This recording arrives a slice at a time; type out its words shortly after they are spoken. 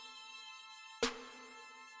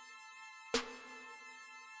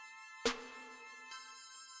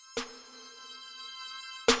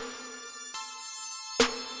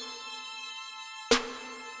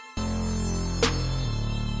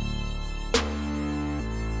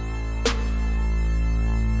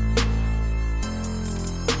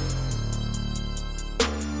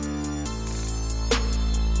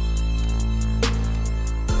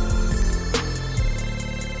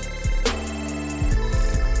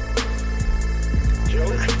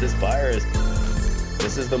this virus.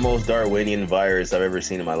 This is the most Darwinian virus I've ever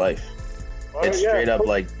seen in my life. It's straight up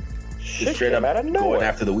like, it's straight up going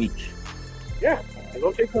after the weak. Yeah,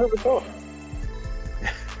 don't take care of yourself.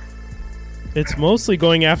 It's mostly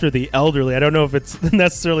going after the elderly. I don't know if it's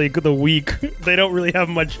necessarily the weak. They don't really have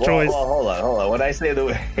much choice. Well, hold on. When I say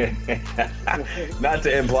the not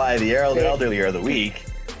to imply the elderly are the weak,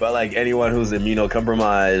 but like anyone who's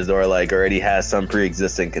immunocompromised or like already has some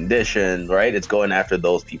pre-existing condition, right? It's going after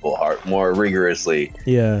those people more rigorously.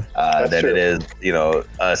 Yeah. Than it is,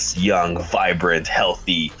 us young, vibrant,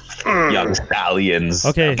 healthy young stallions.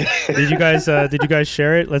 Okay. Did you guys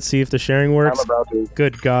share it? Let's see if the sharing works. I'm about to.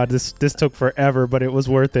 Good God, this took forever, but it was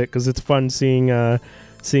worth it because it's fun seeing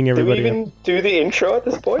everybody. Did we even do the intro at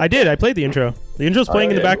this point? I did. I played the intro. The intro's playing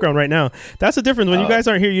in the background right now. That's the difference. When you guys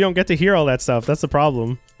aren't here, you don't get to hear all that stuff. That's the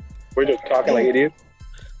problem. We're just talking like idiots.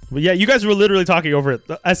 But yeah, you guys were literally talking over it.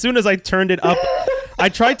 As soon as I turned it up, I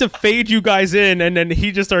tried to fade you guys in, and then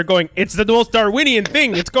he just started going, "It's the most Darwinian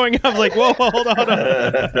thing. It's going." I was like, "Whoa, hold on."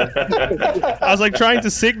 I was like trying to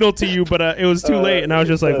signal to you, but it was too late, and I was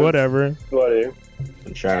just like, "Whatever." Buddy.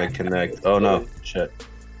 I'm trying to connect. Oh no, shit.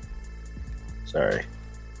 Sorry.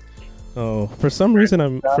 Oh, for some reason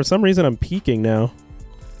I'm peeking now.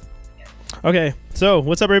 Okay, so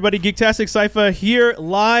what's up, everybody? Geektastic Cypher here,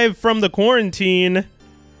 live from the quarantine.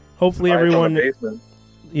 Hopefully everyone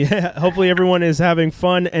is having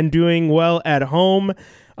fun and doing well at home.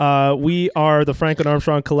 We are the Franklin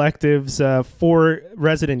Armstrong Collective's 4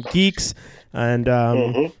 resident geeks,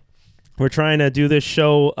 and we're trying to do this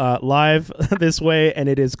show live this way, and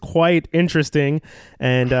it is quite interesting.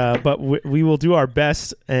 And but we will do our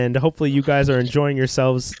best, and hopefully you guys are enjoying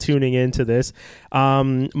yourselves tuning into this.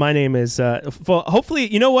 My name is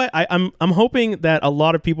hopefully, you know what? I'm hoping that a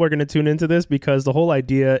lot of people are going to tune into this because the whole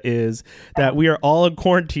idea is that we are all in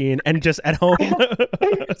quarantine and just at home.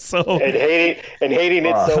 So and hating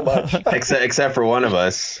it so much, except for one of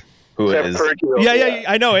us. Yeah,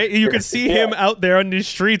 I know. You can see him out there on the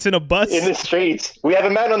streets in a bus. In the streets. We have a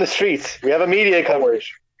man on the streets. We have a media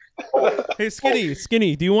coverage. Hey,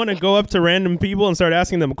 Skinny, do you want to go up to random people and start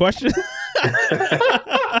asking them a question?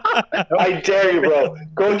 I dare you, bro.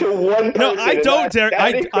 Go to one person. No, I don't dare.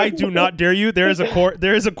 I do not dare you. There is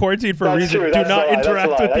a quarantine for a reason. True, do not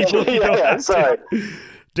interact with people if you don't have to.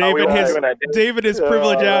 David, his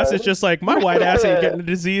privileged ass is just like, my white ass ain't getting the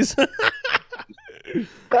disease.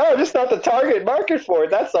 No, just not the target market for it.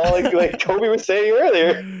 That's all. Like Toby was saying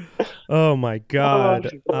earlier. Oh my God.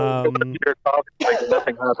 Like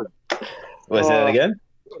nothing happened. Was that again?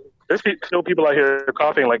 There's still people out here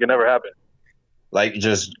coughing like it never happened. Like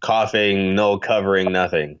just coughing, no covering,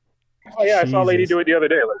 nothing. Oh yeah, I saw a lady do it the other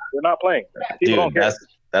day. Like they're not playing. People don't care.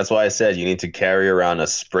 That's why I said you need to carry around a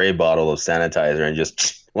spray bottle of sanitizer and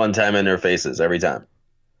just one time in their faces every time.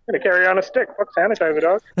 I'm gonna carry on a stick. Fuck sanitizer,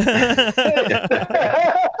 dog.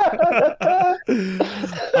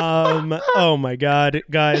 Oh my God,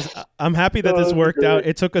 guys! I'm happy that this worked out.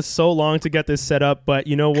 It took us so long to get this set up, but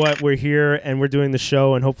you know what? We're here and we're doing the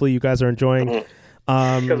show, and hopefully you guys are enjoying.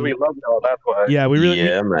 Because we love y'all. That's why. Yeah,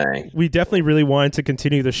 man. We definitely really wanted to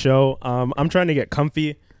continue the show. I'm trying to get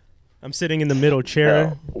comfy. I'm sitting in the middle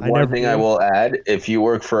chair. One thing I will add: if you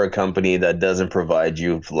work for a company that doesn't provide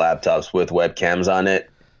you laptops with webcams on it,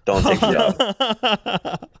 don't take the job.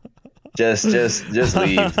 Just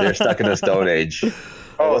leave. They're stuck in a stone age.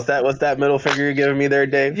 Oh, what's that middle finger you're giving me there,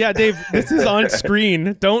 Dave? Yeah, Dave, this is on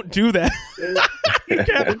screen. Don't do that. You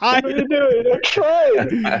can't hide. What are you doing? I'm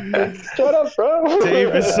trying. Shut up, bro.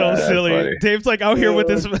 Dave is so silly. Funny. Dave's like out here with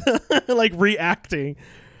this, like reacting.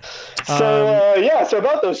 So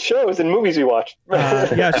about those shows and movies we watch.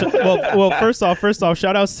 Well, first off,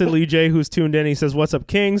 shout outs to Lee J who's tuned in. He says, "What's up,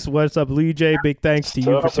 Kings? What's up, Lee J? Big thanks to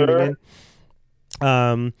you for tuning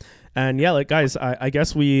in." And yeah, like guys, I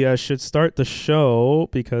guess we should start the show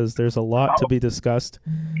because there's a lot to be discussed.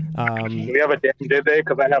 We have a damn did they?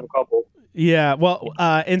 Because I have a couple. Yeah, well,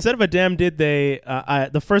 instead of a damn did they,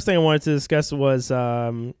 the first thing I wanted to discuss was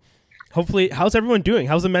hopefully, how's everyone doing?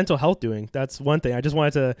 How's the mental health doing? That's one thing. I just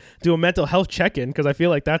wanted to do a mental health check-in because I feel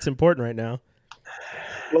like that's important right now.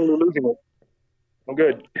 Slowly losing it. I'm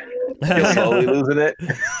good. You're slowly losing it?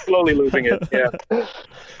 Slowly losing it, yeah.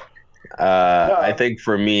 I think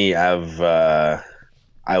for me, I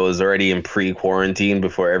was already in pre-quarantine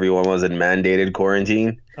before everyone was in mandated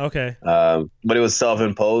quarantine. Okay. But it was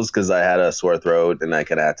self-imposed because I had a sore throat and I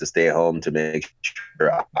kind of had to stay home to make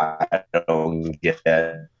sure I don't get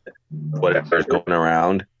whatever's going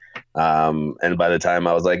around. And by the time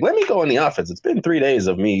I was like, let me go in the office. It's been 3 days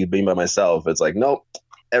of me being by myself. It's like, nope,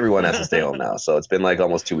 everyone has to stay home now. So it's been like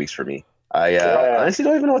almost 2 weeks for me. I honestly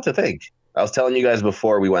don't even know what to think. I was telling you guys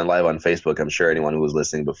before we went live on Facebook. I'm sure anyone who was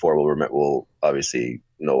listening before will obviously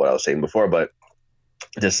know what I was saying before, but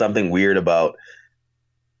just something weird about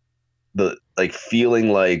the like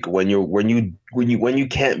feeling like when you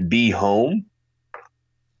can't be home,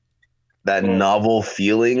 that novel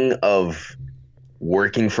feeling of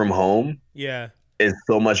working from home Yeah. is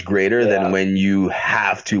so much greater than when you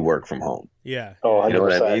have to work from home. Yeah. Oh, 100%. You know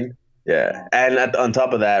what I mean? Yeah. And on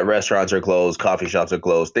top of that, restaurants are closed, coffee shops are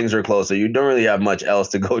closed, things are closed, so you don't really have much else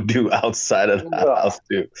to go do outside of the house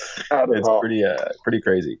too. It's pretty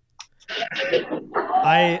crazy.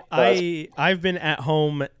 I've been at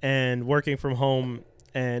home and working from home,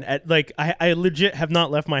 and I legit have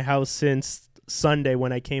not left my house since Sunday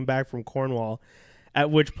when I came back from Cornwall, at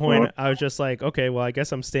which point I was just like, okay, well, I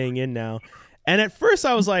guess I'm staying in now. And at first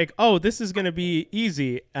I was like, oh, this is going to be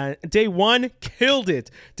easy. Day one, killed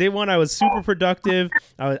it. Day one, I was super productive.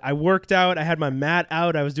 I worked out. I had my mat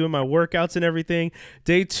out. I was doing my workouts and everything.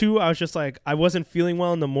 Day two, I was just like, I wasn't feeling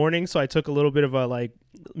well in the morning, so I took a little bit of a like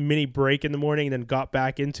mini break in the morning and then got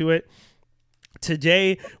back into it.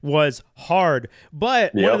 Today was hard,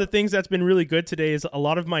 but one of the things that's been really good today is a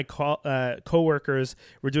lot of my coworkers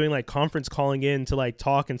were doing like conference calling in to like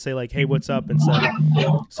talk and say like, hey, what's up and stuff.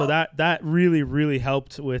 So that really, really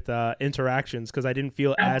helped with interactions, because I didn't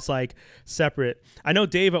feel as like separate. I know,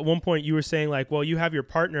 Dave, at one point you were saying like, well, you have your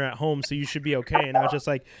partner at home, so you should be okay. And I was just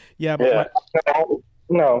like, yeah, but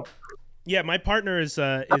no. Yeah, my partner is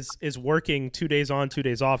working 2 days on, 2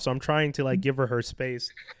 days off, so I'm trying to like give her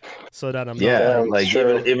space so that I'm not, like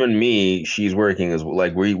even me, she's working as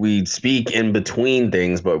like we speak in between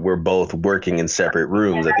things, but we're both working in separate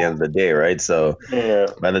rooms at the end of the day, right? So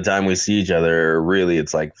by the time we see each other, really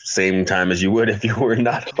it's like same time as you would if you were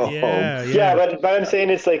not home. Yeah, but I'm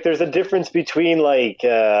saying it's like there's a difference between like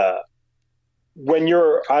when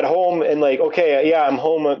you're at home and like, okay, yeah, I'm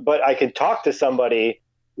home, but I can talk to somebody.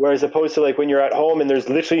 Whereas opposed to like when you're at home and there's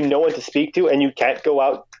literally no one to speak to and you can't go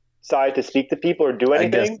outside to speak to people or do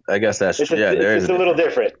anything. I guess that's true. It's a little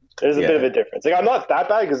different. There's a bit of a difference. Like I'm not that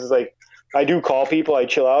bad because it's like I do call people, I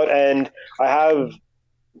chill out, and I have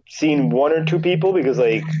seen one or two people because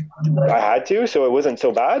like I had to, so it wasn't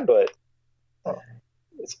so bad. But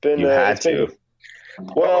it's been well,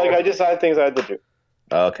 like I just had things I had to do.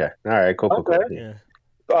 Okay. All right. Cool. Yeah.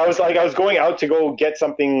 I was going out to go get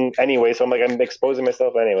something anyway, so I'm like, I'm exposing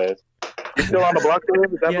myself anyways. You still on the block, Dave?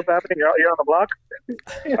 Is that what's happening? You're on the block?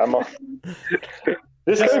 I'm off.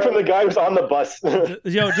 This is coming from the guy who's on the bus.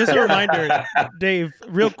 Yo, just a reminder, Dave,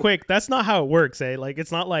 real quick, that's not how it works, eh? Like,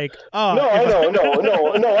 it's not like, oh. No,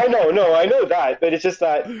 I know that, but it's just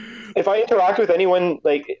that if I interact with anyone,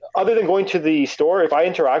 like, other than going to the store, if I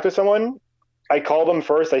interact with someone, I call them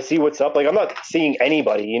first. I see what's up. Like, I'm not seeing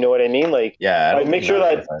anybody. You know what I mean? Like, I make sure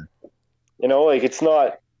that, you know, like, it's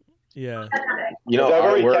not. Yeah. You know, I've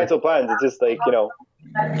already canceled plans. It's just like, you know.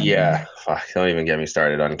 Yeah. Fuck, don't even get me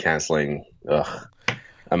started on canceling. Ugh.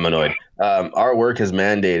 I'm annoyed. Our work is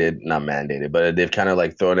not mandated, but they've kind of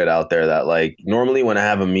like thrown it out there that like normally when I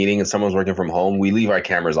have a meeting and someone's working from home, we leave our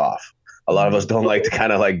cameras off. A lot of us don't like to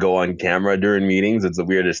kind of like go on camera during meetings. It's the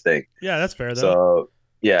weirdest thing. Yeah, that's fair though.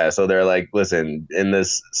 So they're like, listen, in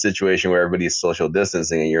this situation where everybody's social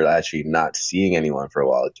distancing and you're actually not seeing anyone for a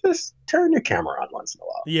while, just turn your camera on once in a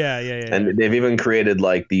while. Yeah. And they've even created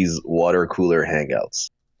like these water cooler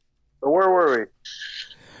hangouts. So where were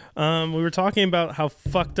we? We were talking about how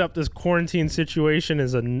fucked up this quarantine situation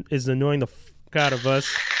is annoying the fuck out of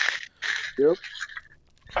us. Yep.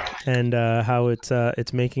 And how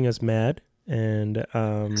it's making us mad. And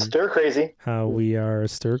stir crazy. How we are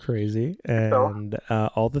stir crazy, and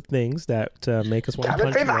all the things that make us want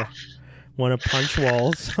to punch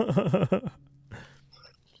walls.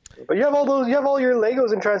 But you have all your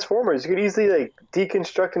Legos and Transformers. You could easily like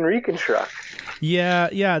deconstruct and reconstruct.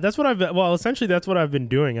 Yeah. That's what essentially that's what I've been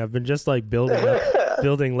doing. I've been just like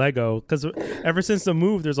building Lego, because ever since the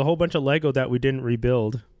move, there's a whole bunch of Lego that we didn't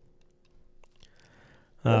rebuild.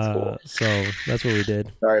 That's cool. So that's what we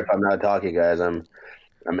did. Sorry if I'm not talking, guys. I'm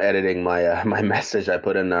editing my my message I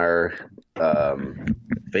put in our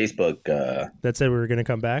Facebook. That said we were gonna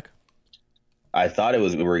come back. I thought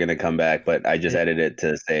we were gonna come back, but I just edited it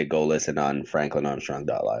to say go listen on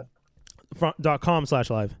FranklinArmstrong.live.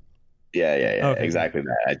 .com/live. Yeah. Okay. Exactly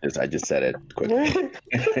that. I just said it quickly.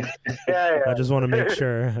 Yeah. I just want to make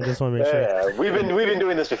sure. Yeah. We've been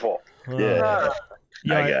doing this before.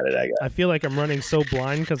 Yeah, I got it. I feel like I'm running so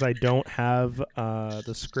blind because I don't have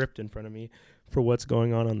the script in front of me for what's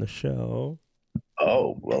going on the show.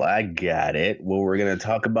 Oh, well, I got it. What we're going to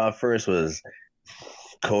talk about first was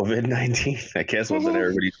COVID-19, I guess, wasn't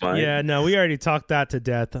everybody's mind. Yeah, no, we already talked that to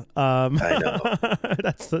death. I know.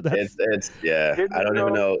 that's It's yeah. I don't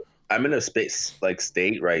even know. I'm in a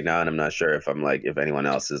state right now, and I'm not sure if if anyone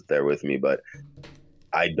else is there with me, but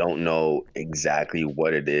I don't know exactly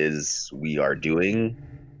what it is we are doing.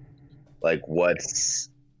 Like, what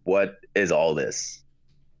is all this?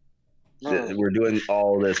 We're doing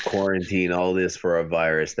all this quarantine, all this for a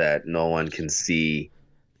virus that no one can see.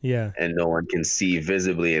 Yeah. And no one can see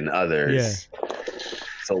visibly in others. Yeah.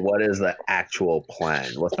 So what is the actual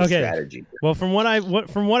plan? What's the strategy? Well, from what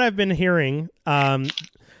I've been hearing,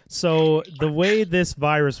 so the way this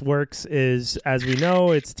virus works is, as we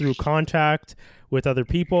know, it's through contact with other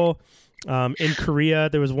people. In Korea,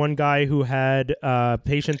 there was one guy who had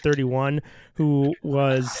patient 31 who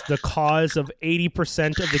was the cause of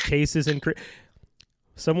 80% of the cases in Korea.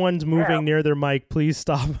 Someone's moving near their mic. Please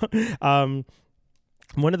stop.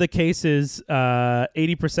 One of the cases,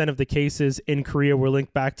 80% of the cases in Korea were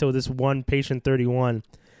linked back to this one patient 31.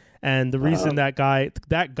 And the reason that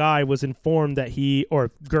guy was informed that he,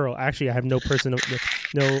 or girl, actually I have no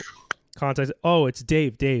context. Oh, it's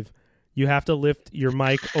Dave. Dave, you have to lift your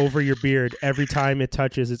mic over your beard every time it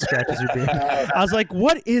touches, it scratches your beard. I was like,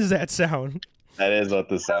 what is that sound? That is what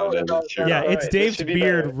the sound is. Yeah, it's Dave's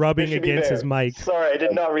beard rubbing against his mic. Sorry, I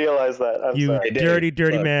did not realize that. I'm sorry. Dirty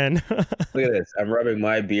man. Look at this. I'm rubbing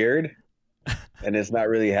my beard, and it's not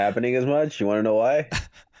really happening as much. You want to know why?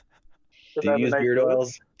 Do you use beard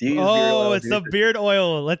oils? It's the beard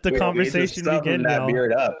oil. Let the conversation begin now. That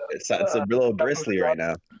beard up. It's a little bristly right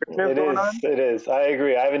now. It is. I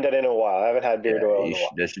agree. I haven't done it in a while. I haven't had beard oil in a while.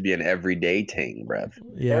 That should be an everyday thing, bruv.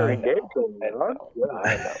 Yeah. Everyday thing.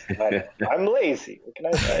 I'm lazy. What can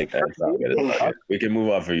I say? That's not good. We can move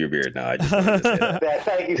off of your beard now. I just wanted to say that.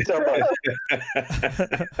 Thank you so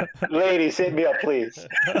much. Ladies, hit me up, please.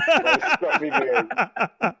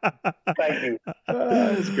 Thank you.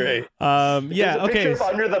 That's great. Yeah. Okay.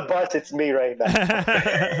 Under the bus, it's me right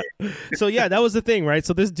now. So yeah, that was the thing, right?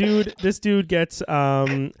 So this dude gets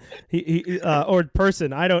or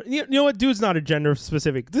person. I don't. You know what? Dude's not a gender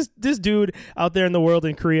specific. This dude out there in the world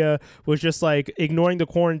in Korea was just like ignoring the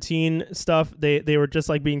quarantine stuff. They were just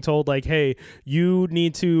like being told like, hey, you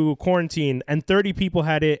need to quarantine, and 30 people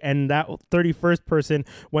had it, and that 31st person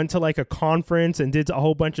went to like a conference and did a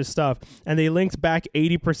whole bunch of stuff, and they linked back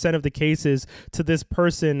 80% of the cases to this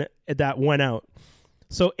person that went out.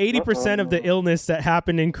 So 80% of the illness that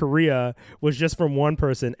happened in Korea was just from one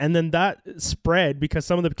person. And then that spread because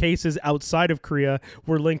some of the cases outside of Korea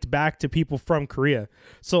were linked back to people from Korea.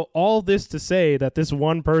 So all this to say that this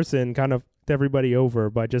one person kind of fucked everybody over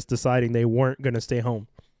by just deciding they weren't going to stay home.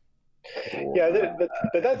 Yeah, but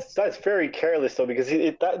that's very careless though, because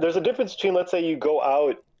there's a difference between, let's say you go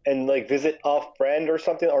out and like visit a friend or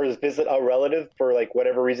something, or just visit a relative for like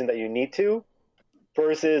whatever reason that you need to,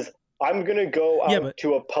 versus I'm going to go out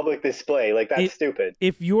to a public display. Like, that's stupid.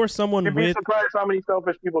 If you're someone You'd be surprised how many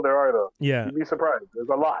selfish people there are, though. Yeah. You'd be surprised. There's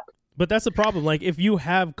a lot. But that's the problem. Like, if you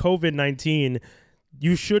have COVID-19,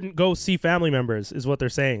 you shouldn't go see family members, is what they're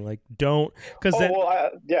saying. Like, don't, because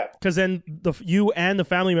then you and the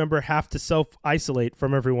family member have to self-isolate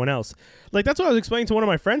from everyone else. Like, that's what I was explaining to one of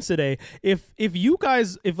my friends today. If you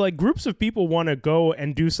guys, if like groups of people want to go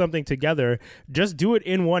and do something together, just do it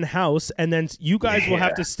in one house, and then you guys will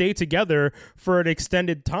have to stay together for an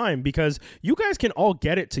extended time, because you guys can all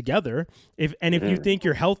get it together. If you think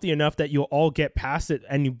you're healthy enough that you'll all get past it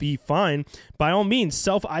and you'll be fine, by all means,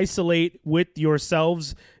 self-isolate with yourselves,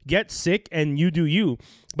 get sick, and you do you.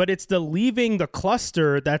 But it's the leaving the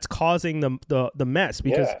cluster that's causing the mess,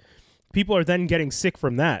 because people are then getting sick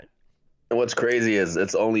from that. And what's crazy is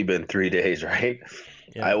it's only been 3 days, right?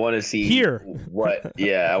 Yeah. I want to see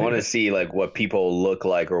I want to see like what people look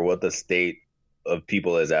like, or what the state of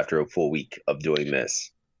people is after a full week of doing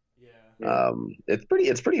this. Yeah.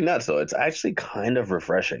 It's pretty nuts though. It's actually kind of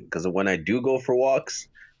refreshing, because when I do go for walks,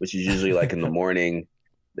 which is usually like in the morning,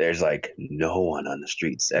 there's like no one on the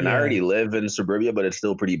streets, and I already live in suburbia, but it's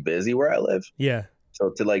still pretty busy where I live. Yeah.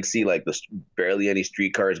 So to like see like barely any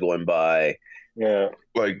streetcars going by. Yeah.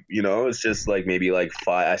 Like, you know, it's just like maybe like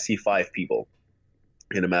I see 5 people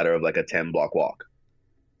in a matter of like a 10-block walk.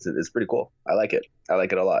 It's pretty cool. I like it. I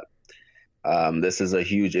like it a lot. This is a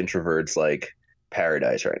huge introvert's like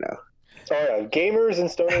paradise right now. Oh yeah, gamers and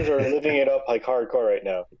stoners are living it up like hardcore right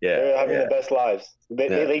now. Yeah, they're having the best lives.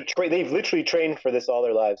 They've literally trained for this all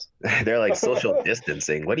their lives. They're like social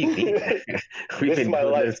distancing. What do you mean? This is my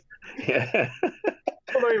life. Yeah.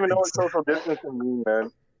 I don't even know what social distancing means,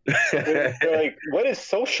 man. They're like, what does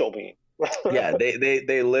social mean? Yeah,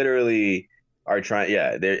 they literally are trying.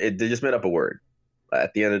 Yeah, they just made up a word.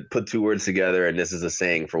 at the end, put two words together, and this is a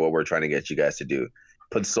saying for what we're trying to get you guys to do.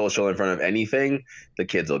 Put social in front of anything, the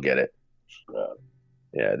kids will get it.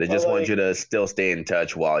 Yeah, they just want you to still stay in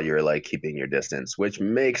touch while you're like keeping your distance, which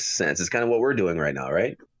makes sense. It's kind of what we're doing right now,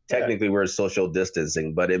 right? Technically, we're social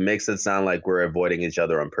distancing, but it makes it sound like we're avoiding each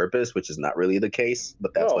other on purpose, which is not really the case.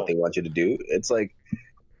 But that's what they want you to do. It's like,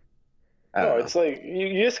 it's like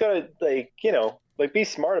you just gotta like be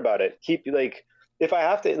smart about it. Keep like if I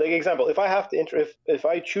have to example if I have to if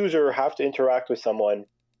I choose or have to interact with someone,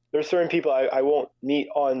 there's certain people I won't meet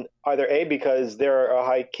on either because they're a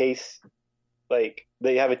high case. Like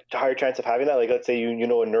they have a higher chance of having that. Like let's say a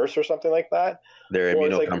nurse or something like that. They're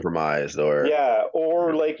immunocompromised, or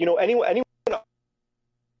like anyone.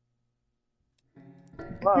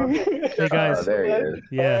 Hey guys, there he is.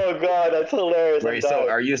 Yeah. Oh god, that's hilarious. Wait, so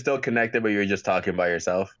are you still connected, but you're just talking by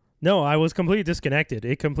yourself? No, I was completely disconnected.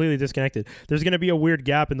 It completely disconnected. There's going to be a weird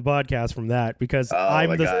gap in the podcast from that because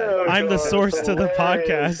I'm the source to the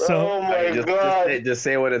podcast. So oh my god, just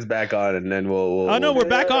say when it's back on, and then we'll we're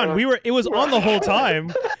back on. It was on the whole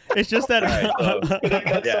time. It's just that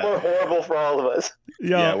that's somewhere horrible for all of us.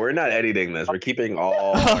 Yeah, we're not editing this. We're keeping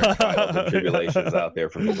all our trials and tribulations out there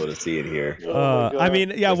for people to see and hear. I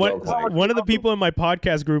mean, one of the people in my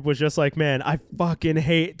podcast group was just like, "Man, I fucking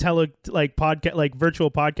hate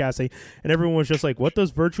virtual podcasting," and everyone was just like, "What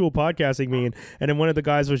does virtual podcasting mean?" And then one of the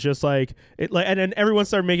guys was just like, and then everyone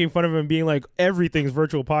started making fun of him, being like, "Everything's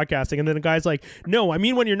virtual podcasting," and then the guy's like, "No, I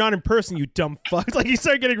mean when you're not in person, you dumb fuck." Like he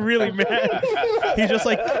started getting really mad. He's just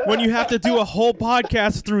like, when you have to do a whole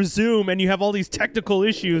podcast through Zoom and you have all these technical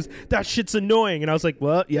issues, that shit's annoying. And I was like,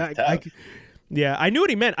 well, yeah, I knew what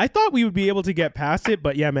he meant. I thought we would be able to get past it,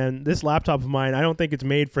 but yeah, man, this laptop of mine, I don't think it's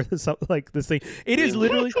made for this thing. It is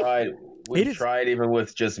literally. We tried even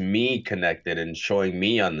with just me connected and showing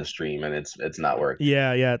me on the stream, and it's not working.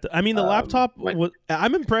 Yeah. I mean, the laptop.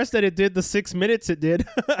 I'm impressed that it did the 6 minutes it did.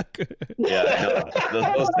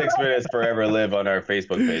 Those 6 minutes forever live on our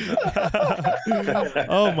Facebook page.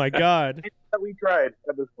 Oh my god. We tried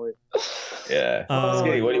at this point. Yeah.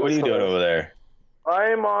 Skinny, what are you doing over there?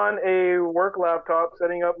 I'm on a work laptop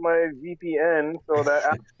setting up my VPN so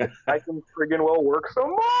that I can friggin' work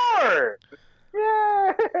some more.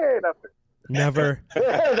 Yay! Never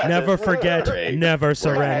forget, Great. never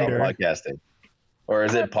surrender. Podcasting. Or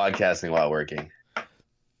is it podcasting while working?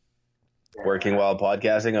 Working while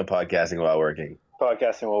podcasting or podcasting while working?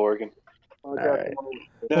 Podcasting while working. All right.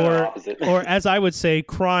 Or as I would say,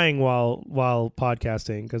 crying while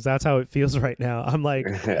podcasting, because that's how it feels right now. I'm like,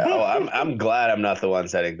 I'm glad I'm not the one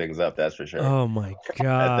setting things up. That's for sure. Oh my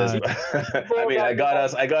god! I mean, I got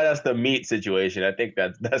us the meat situation. I think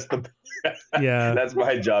that's the that's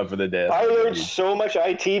my job for the day. I learned so much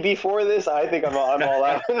IT before this. I think I'm all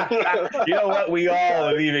out. You know what? We all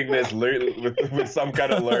are leaving this with some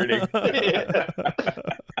kind of learning.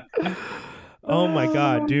 Oh my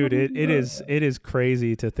god, dude, it is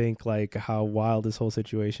crazy to think like how wild this whole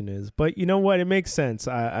situation is. But you know what? It makes sense.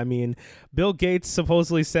 I mean, Bill Gates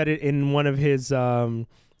supposedly said it in one of his what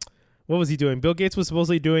was he doing? Bill Gates was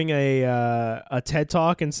supposedly doing a TED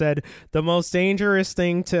Talk and said the most dangerous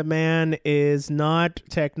thing to man is not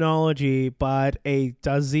technology, but a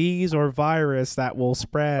disease or virus that will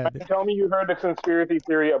spread. Tell me you heard the conspiracy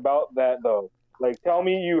theory about that though. Like, tell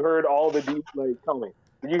me you heard all the deep. Like, tell me.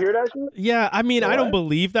 Did you hear that shit? Yeah, I mean, I don't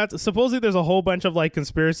believe that. Supposedly, there's a whole bunch of like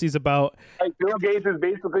conspiracies about. Like Bill Gates is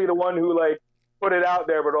basically the one who like put it out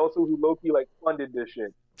there, but also who low-key like funded this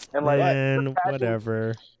shit and like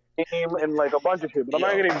whatever. And like a bunch of shit. But I'm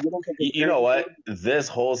not gonna get into. You know what? This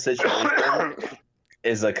whole situation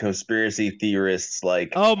is a conspiracy theorist's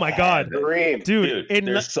like. Oh my god, dude!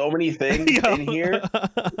 There's so many things in here.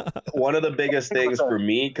 One of the biggest things for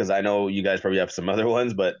me, because I know you guys probably have some other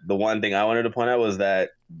ones, but the one thing I wanted to point out was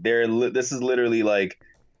that this is literally like,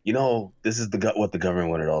 this is what the government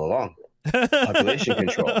wanted all along. Population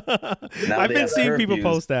control. Now I've been seeing people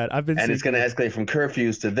post that. And it's going to escalate from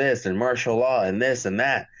curfews to this and martial law and this and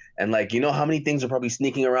that. And like, how many things are probably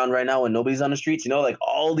sneaking around right now when nobody's on the streets? Like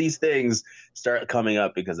all these things start coming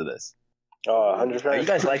up because of this. 100%. Are you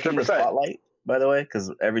guys liking the spotlight, by the way?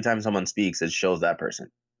 Because every time someone speaks, it shows that person.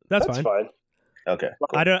 That's fine. Okay.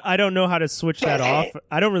 I don't know how to switch that off.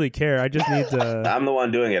 I don't really care. I just need to. I'm the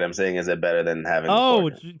one doing it. I'm saying, is it better than having?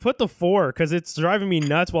 Put the 4 because it's driving me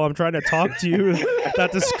nuts while I'm trying to talk to you. That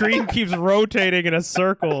the screen keeps rotating in a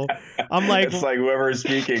circle. I'm like, it's like whoever is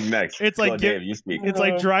speaking next. It's like Dave, you speak. It's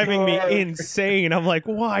like driving me insane. I'm like,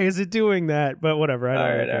 why is it doing that? But whatever. All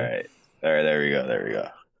right. There we go.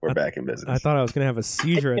 We're back in business. I thought I was gonna have a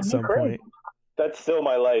seizure at some point. That's still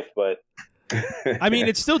my life, but I mean,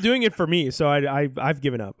 it's still doing it for me, so I've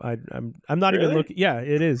given up. I'm not even Really? looking. Yeah,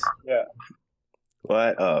 it is. Yeah.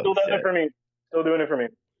 What? Oh, Still doing shit. it for me. Still doing it for me.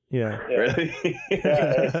 Yeah. Really?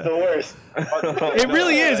 Yeah, it's the worst. It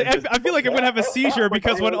really is. I feel like I'm gonna have a seizure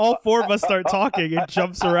because when all four of us start talking, it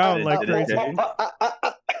jumps around like Did it crazy. change?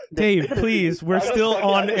 Dave, please, we're still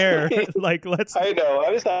on air. Like, let's. I know.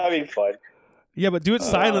 I'm just having fun. Yeah, but do it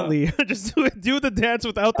silently. Just do the dance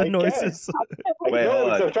without the I noises. Wait, know, hold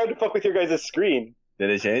on. so I'm trying to fuck with your guys' screen. Did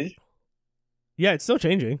it change? Yeah, it's still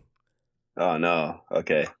changing. Oh no.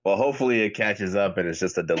 Okay. Well, hopefully it catches up and it's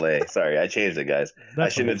just a delay. Sorry, I changed it, guys. I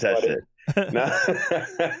That's shouldn't have touched it. No.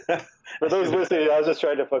 For those listening, I was just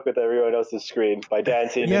trying to fuck with everyone else's screen by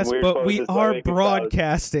dancing. Yes, in weird but we poses that are make me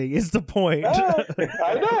broadcasting. Is the point? sound.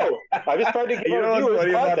 I know. I'm just trying to give You know our what's funny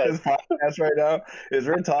viewers about content. this podcast right now is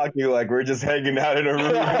we're talking like we're just hanging out in a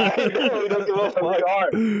room. I know. That's what we are.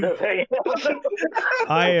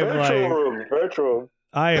 I am virtual like, room. Virtual room.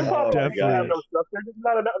 I am Oh my We have definitely. no structure. This is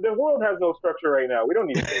not enough. The world has no structure right now. We don't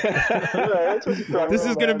need it. Yeah, that's what you're This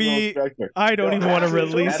is gonna be. I don't even want to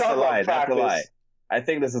release. That's a lie. That's a practice. lie. I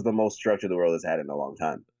think this is the most structure the world has had in a long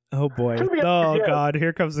time. Oh boy. To be Oh honest, yeah. god.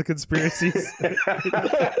 Here comes the conspiracies.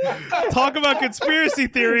 Talk about conspiracy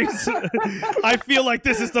theories. I feel like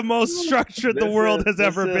this is the most structured the world has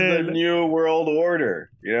ever This is the been. new world order.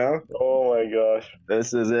 You know, Oh my gosh.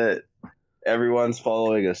 this is it. Everyone's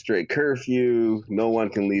following a strict curfew. No one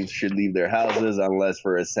should leave their houses unless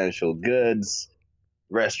for essential goods.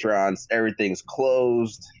 Restaurants, everything's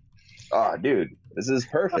closed. Oh, dude, this is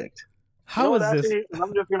perfect. How is this? Actually,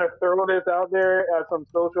 I'm just gonna throw this out there as some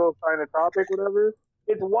social kind of topic, whatever.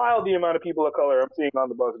 It's wild the amount of people of color I'm seeing on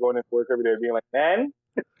the bus going into work every day, being like, "Man,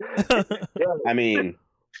 I mean,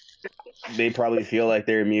 they probably feel like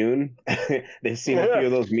they're immune. They've seen a few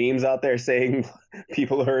of those memes out there saying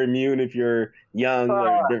people are immune if you're young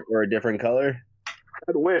or a different color.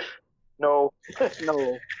 I'd wish." No,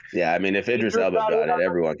 no. Yeah, I mean, if Idris Elba got it,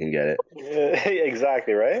 everyone can get it.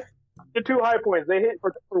 Exactly, right? The two high points they hit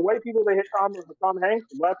for white people, they hit Tom Hanks.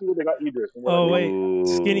 For black people, they got Idris. And we're Oh like, wait, Ooh.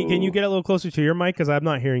 Skinny, can you get a little closer to your mic because I'm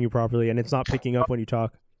not hearing you properly and it's not picking up when you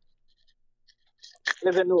talk.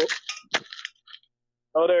 is it new?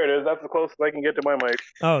 Oh, there it is. That's the closest I can get to my mic.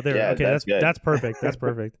 Oh, there. Yeah, Okay, that's good. that's perfect. That's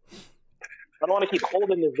perfect. I don't want to keep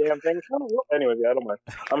holding this damn thing. Anyways, yeah, I don't mind.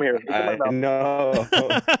 I'm here. It's in my I mouth.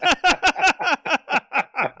 know.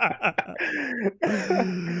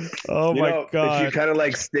 Oh You my know, if god. you kind of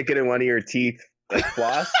like stick it in one of your teeth, like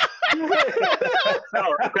floss, No,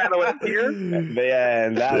 kind of like here. but yeah,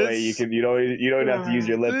 and that way you can you don't have to use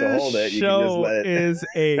your lip to hold it. You can just show let it. is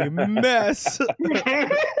a mess.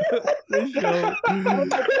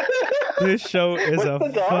 This show is What's a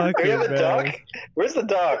the doc? Do we have fucking a doc? mess. Where's the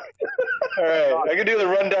doc? All right, I can do the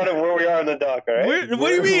rundown of where we are on the doc. All right. What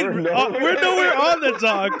do you mean? We're nowhere- We're nowhere on the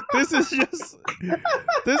dock.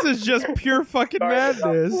 This is just pure fucking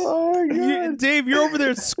madness. Oh my God. Dave, you're over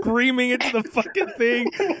there screaming into the fucking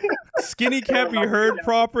thing. Skinny can't be heard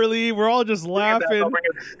properly. We're all just laughing.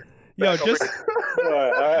 Yo, just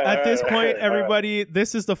at this point, everybody,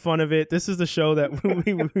 this is the fun of it. This is the show that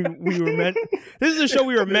we were meant. This is the show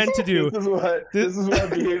we were meant to do. This is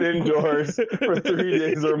what being indoors for 3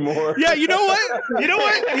 days or more. Yeah, you know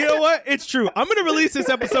what? It's true. I'm gonna release this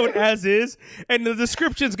episode as is, and the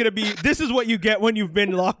description's gonna be: "This is what you get when you've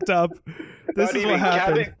been locked up. This is what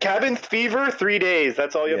happened." Cabin fever, 3 days.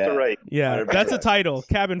 That's all you have to Yeah. write. Yeah, that's a title.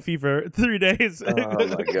 Cabin Fever, 3 days. Oh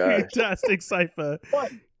my gosh. Fantastic cipher.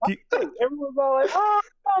 Everyone's all like, "Oh,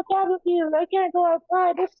 cabin fever! I can't go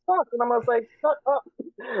outside. This sucks." And I'm just like, "Shut up!"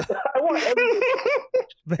 I want everyone.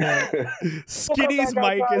 Man, Skinny's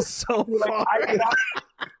mic is so far.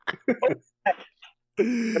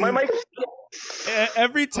 My mic.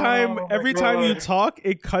 Every time you talk,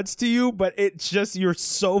 it cuts to you, but it's just you're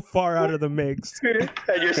so far out of the mix. And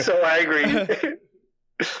you're so angry.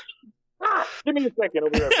 Give me a second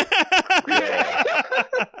over here.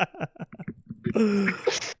 Oh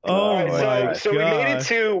All right, my so we made it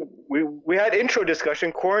to we had intro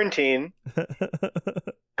discussion, quarantine,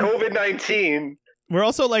 COVID-19, We're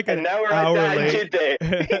also like and an now we're hour at that late. kid day.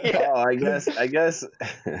 Yeah. Oh, I guess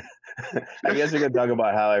we could talk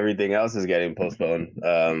about how everything else is getting postponed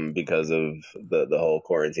because of the whole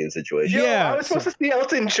quarantine situation. Yo, Yeah, I was supposed to see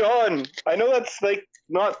Elton John. I know that's like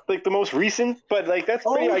not like the most recent, but like that's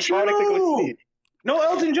pretty iconic to go see. No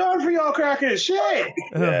Elton John for y'all crackers. Shit.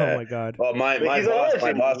 Yeah. Oh my god. Well, my Like, he's a boss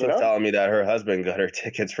legend, was you know? telling me that her husband got her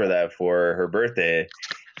tickets for that for her birthday,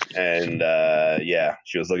 and yeah,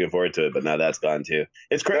 she was looking forward to it. But now that's gone too.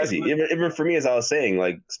 It's crazy. Even for me, as I was saying,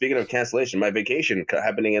 like speaking of cancellation, my vacation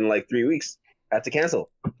happening in like 3 weeks. had to cancel.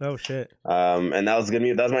 Oh shit. And that was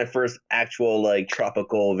my first actual like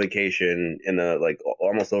tropical vacation in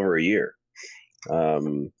almost over a year,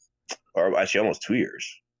 or actually almost 2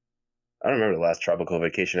 years. I don't remember the last tropical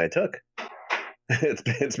vacation I took.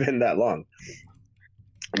 It's been that long.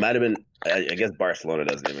 It might have been. I guess Barcelona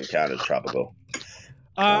doesn't even count as tropical.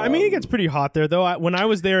 I mean, it gets pretty hot there, though. When I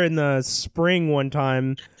was there in the spring one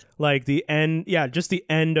time, like just the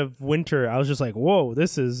end of winter, I was just like, "Whoa,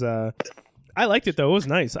 this is." I liked it though; it was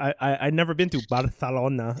nice. I'd never been to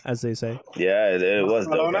Barcelona, as they say. Yeah, it was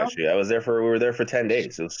dope actually. We were there for 10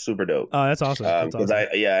 days. It was super dope. Oh, that's awesome. Because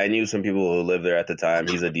I knew some people who lived there at the time.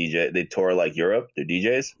 He's a DJ. They tour like Europe. They're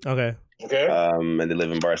DJs. Okay. And they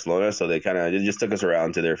live in Barcelona, so they just took us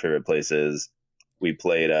around to their favorite places. We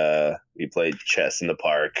played chess in the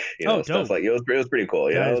park, stuff like it was pretty cool.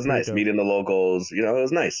 It was nice meeting the locals. It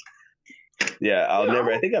was nice. Yeah,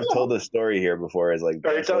 I think I've told this story here before. Is like,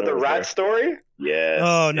 are you telling the rat story? Yes.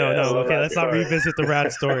 Oh no. Okay, let's not revisit the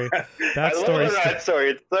rat story. That story. The rat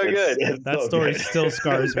story. It's so good. That story still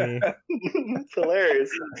scars me. It's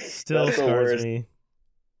hilarious. Still scars me.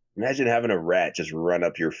 Imagine having a rat just run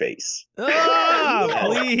up your face. Please.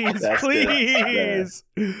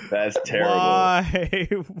 That's terrible. Why?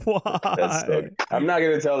 I'm not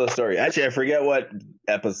going to tell the story. Actually, I forget what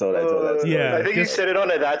episode I told that story. Yeah, I think you said it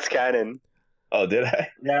on a That's Canon. Oh, did I?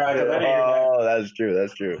 Yeah, that's true.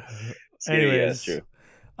 Anyways, yeah, that's true. It's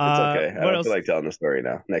okay. I don't feel like telling the story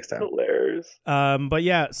now. Next time. Hilarious. But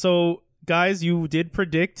yeah, so guys, you did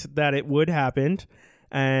predict that it would happen.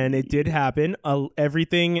 And it did happen.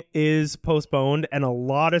 Everything is postponed, and a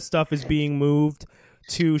lot of stuff is being moved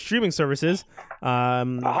to streaming services.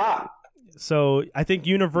 So I think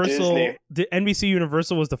Universal, the NBC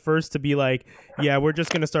Universal was the first to be like, yeah, we're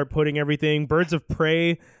just going to start putting everything. Birds of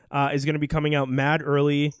Prey is going to be coming out mad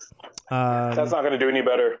early. That's not going to do any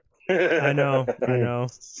better. I know.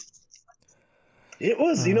 It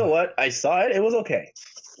was, you know what? I saw it. It was okay.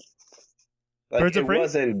 Birds of Prey?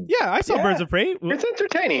 Yeah, I saw Birds of Prey. It's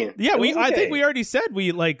entertaining. Yeah, I think we already said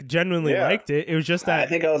we genuinely liked it. It was just that I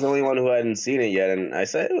think I was the only one who hadn't seen it yet, and I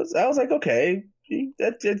said I was like, okay,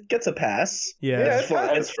 it gets a pass. Yeah,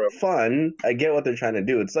 it's fun. I get what they're trying to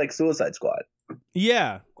do. It's like Suicide Squad.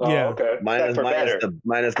 Yeah. Okay. Minus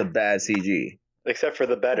the bad CG. Except for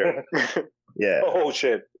the better. Yeah. Oh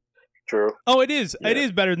shit. True. Oh, it is. Yeah. It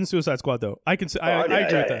is better than Suicide Squad, though. I agree with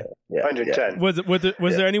that. 110. Was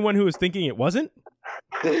there anyone who was thinking it wasn't?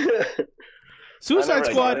 Suicide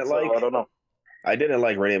Squad. I don't know. I didn't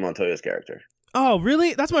like Renee Montoya's character. Oh,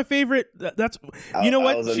 really? That's my favorite. That's what? I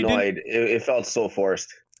was annoyed. It felt so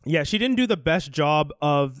forced. Yeah, she didn't do the best job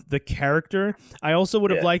of the character. I also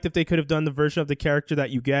would have liked if they could have done the version of the character that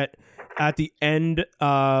you get at the end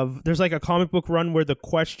of... There's like a comic book run where the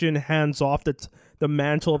Question hands off the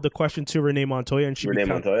mantle of the Question to Renee Montoya, and she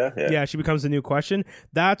becomes the new Question.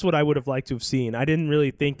 That's what I would have liked to have seen. I didn't really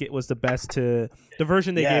think it was the best the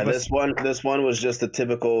version they gave us. This one was just a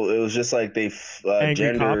typical... It was just like they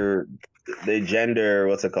gender...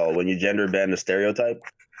 What's it called? When you gender bend a stereotype?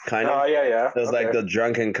 Kind of. Oh, yeah. It was like the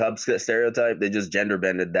drunken cub stereotype. They just gender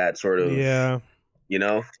bended that sort of. Yeah.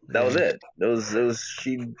 That was it. It was.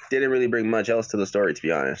 She didn't really bring much else to the story, to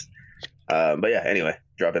be honest. But yeah. Anyway,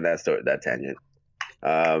 dropping that tangent.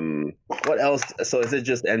 What else? So is it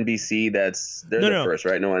just NBC they're the first,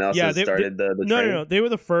 right? No one else has started the train? No. They were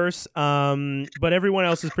the first. But everyone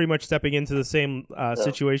else is pretty much stepping into the same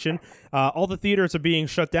situation. All the theaters are being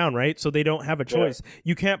shut down, right? So they don't have a choice. Yeah.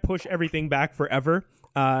 You can't push everything back forever.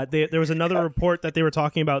 There was another report that they were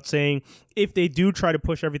talking about saying if they do try to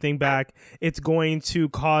push everything back, it's going to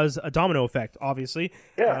cause a domino effect, obviously.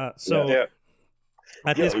 Yeah.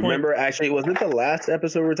 At this point, remember, actually, wasn't it the last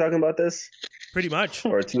episode we were talking about this? Pretty much.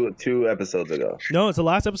 Or two episodes ago. No, it's the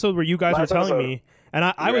last episode where you guys were telling me. And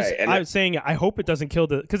I was saying, I hope it doesn't kill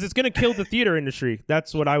because it's going to kill the theater industry.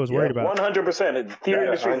 That's what I was worried about. 100%. The theater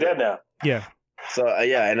industry is dead now. Yeah. So,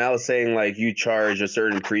 and I was saying, like, you charge a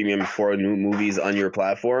certain premium for new movies on your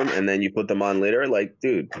platform, and then you put them on later. Like,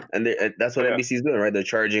 dude, and that's what NBC's doing, right? They're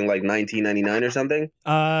charging, like, $19.99 or something?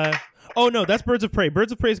 Oh, no, that's Birds of Prey.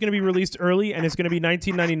 Birds of Prey is going to be released early, and it's going to be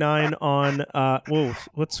 $19.99 on... whoa,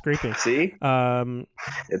 what's scraping? See?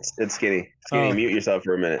 It's skinny. Mute yourself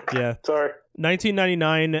for a minute. Yeah. Sorry.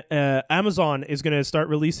 $19.99. Amazon is going to start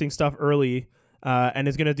releasing stuff early. And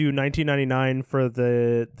it's gonna do $19.99 for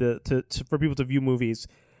for people to view movies.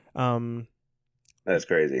 That's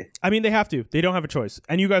crazy. I mean, they have to. They don't have a choice.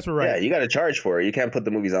 And you guys were right. Yeah, you got to charge for it. You can't put the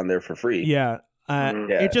movies on there for free. Yeah.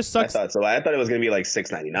 Yeah, It just sucks. I thought so. I thought it was gonna be like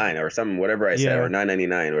 $6.99 or something, whatever I said, Yeah. or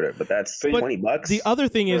 $9.99, whatever. But that's But $20. The other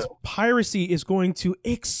thing is piracy is going to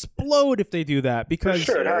explode if they do that because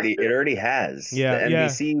sure. it already has. Yeah, the yeah.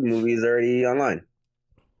 NBC movie's already online.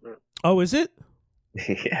 Oh, is it?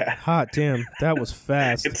 Yeah, Hot damn, that was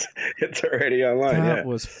fast. it's already online. That Yeah.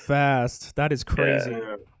 was fast. That is crazy.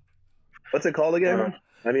 What's it called again?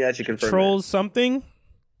 Let me actually confirm. Trolls something?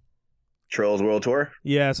 Trolls World Tour.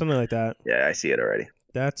 Yeah, something like that. Yeah, I see it already.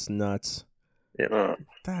 That's nuts. Yeah.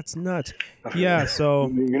 That's nuts. Yeah, so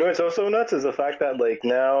You know what's also nuts is the fact that like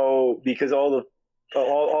now because all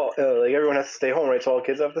like everyone has to stay home, right? So all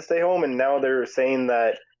kids have to stay home, and now they're saying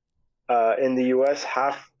that in the U.S.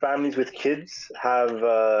 half families with kids have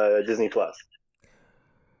Disney Plus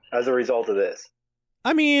as a result of this.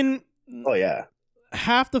 I mean, Oh yeah.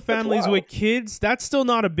 half the families wild. with kids, that's still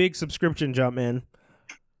not a big subscription jump, man.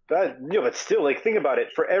 But still, like think about it.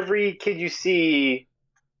 For every kid you see,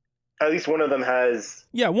 at least one of them has.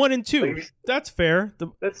 Yeah, 1 and 2. Like, That's fair.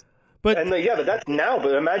 That's But but that's now.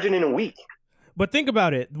 But imagine in a week. but think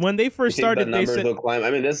about it. When they first You think the started, they numbers said will climb.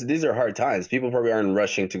 I mean, these are hard times. People probably aren't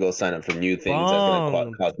rushing to go sign up for new things that's Bong.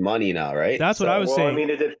 going to cost money now, right? that's what I was well, saying. I mean,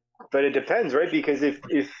 but it depends, right? Because if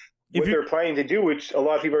what you're- they're planning to do, which a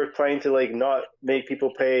lot of people are planning to like not make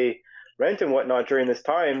people pay rent and whatnot during this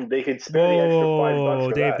time, they could spend the extra $5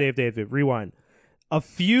 for that. Dave, rewind. A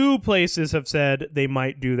few places have said they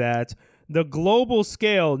might do that. The global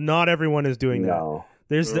scale, not everyone is doing that. No.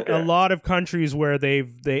 There's Okay. a lot of countries where they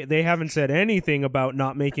haven't said anything about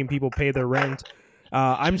not making people pay their rent.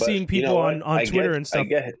 I'm But seeing you people know what? on I Twitter get- and stuff I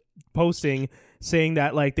get it. posting saying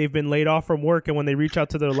that like they've been laid off from work, and when they reach out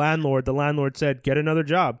to their landlord, the landlord said, "Get another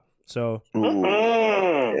job." So Ooh,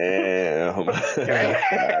 Mm. damn.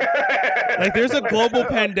 like, there's a global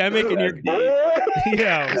pandemic, and you're That's Boy, yeah, you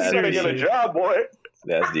gotta get a seriously, job, boy.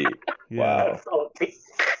 That's deep. yeah, Wow.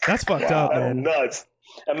 that's fucked up, That's man. nuts.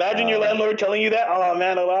 Imagine your landlord telling you that. Oh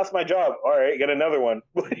man, I lost my job. All right, get another one.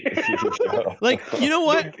 Like, you know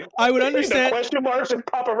what? I would The understand. question marks just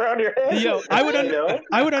pop around your head. Yo, I would You know?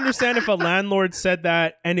 I would understand if a landlord said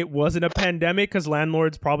that and it wasn't a pandemic, because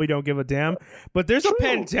landlords probably don't give a damn. But there's a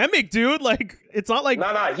pandemic, dude. Like, it's not like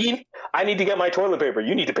I need to get my toilet paper.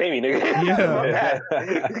 You need to pay me, nigga. Yeah.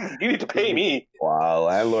 You need to pay me. Wow,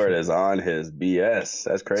 landlord is on his BS.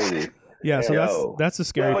 That's crazy. yeah. So Yo. that's the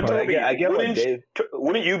scary But part. Toby, I get what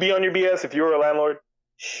wouldn't you be on your BS if you were a landlord?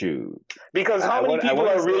 Shoot. Because how I many wanna- I people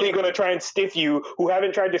wanna are really say- going to try and stiff you who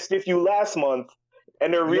haven't tried to stiff you last month,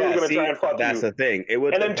 and they're really Yeah, going to see, try and fuck that's you? the thing. It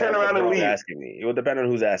would And then depend turn around on and who's leave. asking me. It would depend on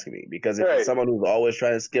who's asking me. Because if Right. it's someone who's always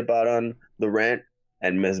trying to skip out on the rent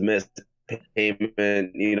and has missed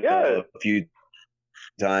payment, Yeah. a few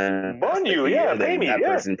times, Bun you, a yeah, year, then pay me, that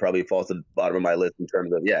yeah. person probably falls to the bottom of my list in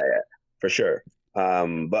terms of for sure.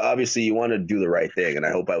 But obviously, you want to do the right thing, and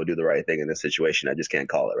I hope I would do the right thing in this situation. I just can't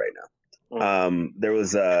call it right now. There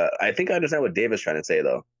was, I think I understand what Dave is trying to say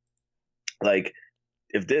though. Like,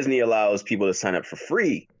 if Disney allows people to sign up for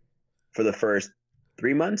free for the first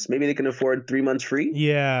 3 months, maybe they can afford 3 months free,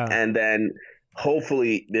 Yeah. and then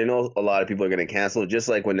hopefully, they know a lot of people are going to cancel, just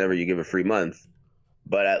like whenever you give a free month.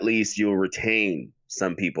 But at least you'll retain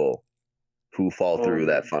some people who fall through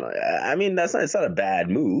that funnel. I mean, it's not a bad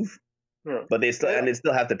move. Yeah. But they still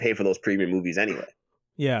have to pay for those premium movies anyway.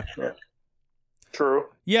 Yeah. True.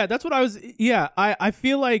 Yeah, that's what I was. Yeah, I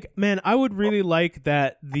feel like, man, I would really like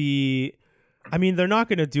that. I mean, they're not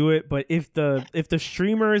going to do it, but if the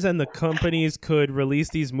streamers and the companies could release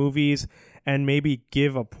these movies and maybe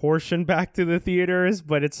give a portion back to the theaters,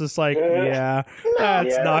 but it's just like, that's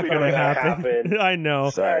Yeah, not we going know to that happen. happened. I know.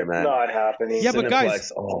 Sorry, man. Not happening. Yeah, but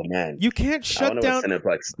guys, Cineplex, oh man, You can't I shut wonder down. what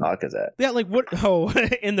Cineplex stock is at. Yeah, like what? Oh,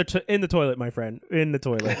 in the toilet, my friend, in the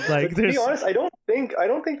toilet. Like, to there's. be honest, I don't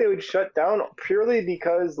think they would shut down purely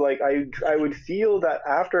because like I would feel that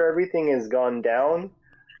after everything has gone down,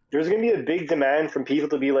 there's going to be a big demand from people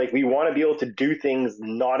to be like, we want to be able to do things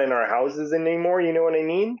not in our houses anymore. You know what I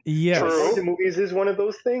mean? Yes. Going to movies is one of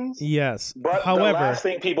those things. Yes. But However, the last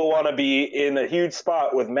thing people want to be in a huge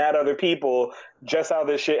spot with mad other people, just how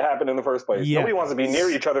this shit happened in the first place. Yeah. Nobody wants to be near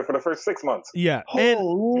each other for the first 6 months. yeah. And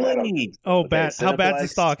Holy! bad. How bad's the Cineplex?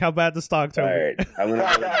 stock? How bad the stock, All Toby? right, I'm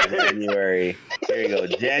gonna go to January. Here you go,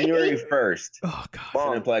 January 1st. Oh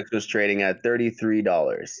God. Cineplex was trading at $33.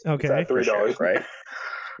 Okay. It's at $3. Right?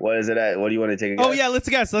 What is it at? What do you want to take? A Oh guess? yeah, let's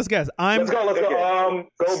guess. Let's guess. Let's go.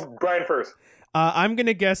 Go Brian first. I'm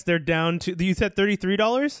gonna guess they're down to. You said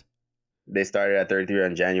 $33. They started at 33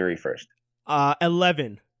 on January 1st.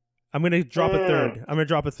 11. I'm gonna drop a third. I'm gonna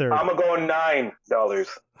drop a third. I'm going to go $9.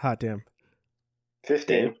 Hot damn.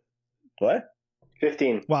 15. What?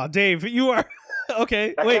 15. Wow, Dave, you are.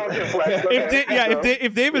 Okay, That wait. counts as flex. Okay,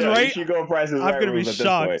 If Dave is Yeah, you right, should go Price is I'm Right gonna be rules at this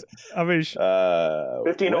shocked. point. I'm gonna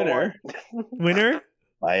 15-01. Winner winner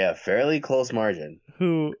by a fairly close margin.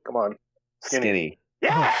 who? Come on. Skinny.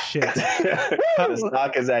 Yeah. Oh shit! The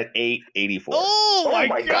stock is at 8.84. Oh,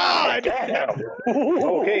 my god! Damn.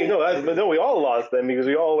 Okay, no, we all lost then because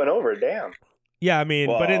we all went over. Damn. Yeah, I mean,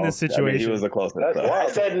 but in this Well, I mean, situation, he was the closest. That's though. I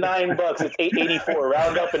said $9. It's $8.84.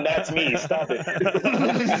 Round up, and that's me. Stop it.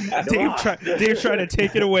 Dave's trying to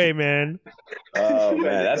take it away, man. Oh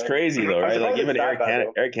man, that's crazy though, right? Like even That bad,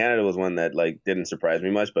 though. Air Canada was one that like didn't surprise me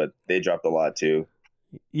much, but they dropped a lot too.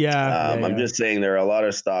 Yeah, I'm just saying there are a lot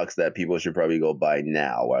of stocks that people should probably go buy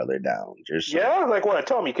now while they're down. Just Yeah, like what?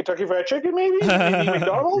 Tell me, Kentucky Fried Chicken, maybe? Maybe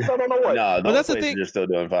McDonald's? I don't know what. no, those that's the places thing. are still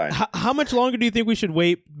doing fine. How much longer do you think we should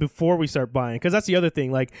wait before we start buying? Because that's the other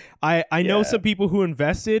thing. Like, I know Yeah. some people who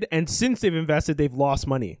invested, and since they've invested, they've lost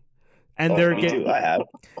money, and they're Me getting too. I have.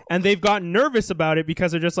 and they've gotten nervous about it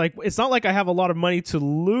because they're just like, it's not like I have a lot of money to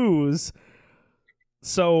lose.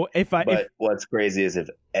 So But what's crazy is if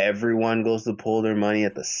everyone goes to pull their money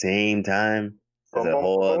at the same time, there's a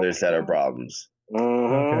whole other set of problems.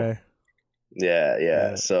 Mhm. okay,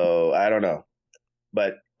 Yeah. So I don't know,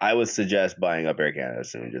 but I would suggest buying up Air Canada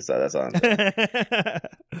soon. Just that's all. I'm saying.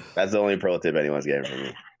 That's the only pro tip anyone's getting from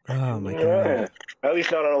me. oh my god, Yeah. At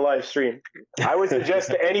least not on a live stream. I would suggest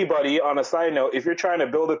to anybody, on a side note, if you're trying to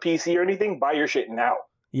build a PC or anything, buy your shit now.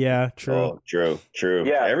 yeah, true. Oh, true.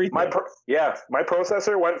 Yeah, Everything. my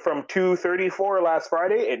processor went from 234 last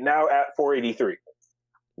Friday, and now at 483.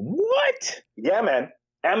 What? Yeah, man.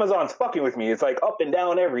 Amazon's fucking with me. It's like up and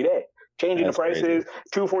down every day. Changing That's the prices, crazy.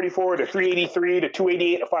 244 to 383 to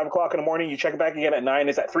 288 at 5 o'clock in the morning. You check it back again at 9,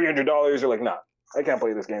 it's at $300. You're like, nah, I can't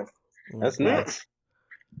play this game. That's nuts.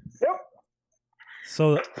 Yep.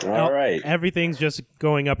 So All right. everything's just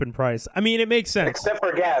going up in price. I mean, it makes sense. Except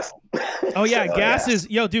for gas. Oh yeah, gas is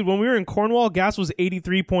dude. When we were in Cornwall, gas was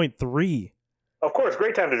 83.3. Of course,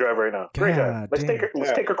 great time to drive right now. Great God time. Let's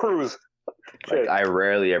damn. take a cruise. Like I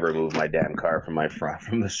rarely ever move my damn car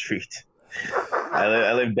from the street.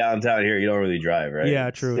 I live downtown here. You don't really drive, right?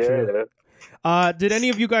 Yeah, true. Did any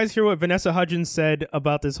of you guys hear what Vanessa Hudgens said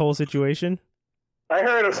about this whole situation? I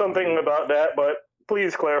heard of something about that, but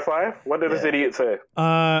please clarify. What did this idiot say?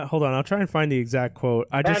 Hold on, I'll try and find the exact quote.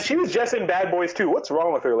 Man, she was just in Bad Boys too. What's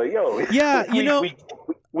wrong with her? Like, yo. Yeah,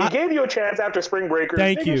 we gave you a chance after Spring Breakers.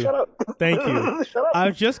 Thank Nigga, you. Shut up. Thank you. Shut up. I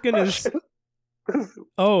was just gonna.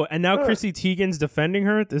 Oh, and now Chrissy Teigen's defending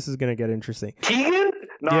her. This is gonna get interesting. Keegan?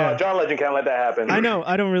 No, Yeah. John Legend can't let that happen. I know.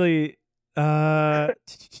 I don't really.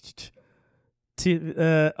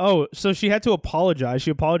 So she had to apologize.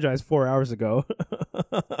 She apologized 4 hours ago.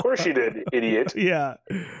 Of course she did, idiot. Yeah.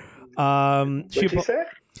 What'd she say?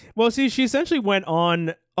 Well, see, she essentially went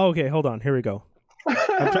on. Okay, hold on. Here we go.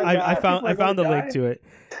 I found the link to it.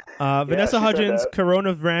 Vanessa she said Hudgens' that.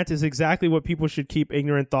 Corona rant is exactly what people should keep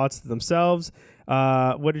ignorant thoughts to themselves.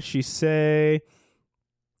 What did she say?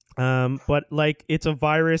 But like, it's a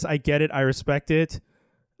virus. I get it. I respect it.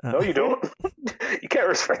 No, you don't. You can't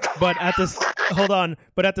respect that. But at this, hold on.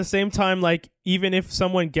 But at the same time, like, even if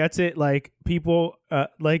someone gets it, like, people are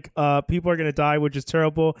gonna die, which is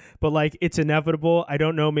terrible. But like, it's inevitable. I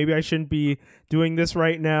don't know. Maybe I shouldn't be doing this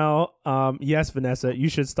right now. Yes, Vanessa, you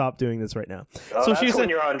should stop doing this right now. So that's when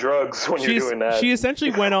you're on drugs when you're doing that. She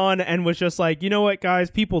essentially went on and was just like, you know what,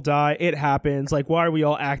 guys, people die. It happens. Like, why are we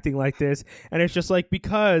all acting like this? And it's just like,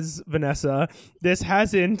 because Vanessa, this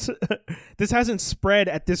hasn't spread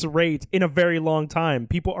at this rate in a very long time.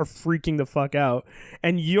 People are freaking the fuck out.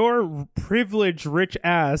 And your privileged rich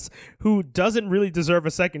ass who doesn't really deserve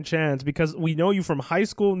a second chance, because we know you from High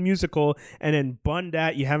School Musical and then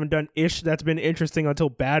Bundat. You haven't done ish that's been interesting until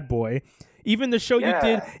Bad Boy. Even the show you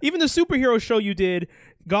did, even the superhero show you did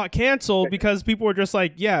got canceled because people were just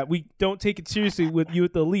like, yeah, we don't take it seriously with you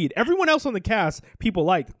at the lead. Everyone else on the cast, people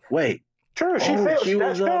liked. Wait. True, she failed. She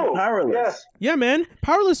was Powerless. Yes. Yeah, man.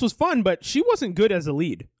 Powerless was fun, but she wasn't good as a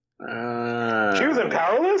lead. She was in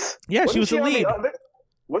Powerless? Yeah, she was the lead.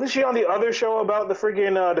 Wasn't she on the other show about the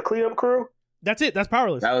friggin' the cleanup crew? That's it. That's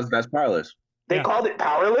Powerless. That's Powerless. They called it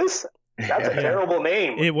Powerless? That's a terrible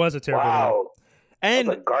name. It was a terrible name. Wow. And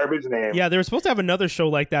That's a garbage name. yeah, they were supposed to have another show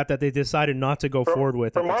like that they decided not to go forward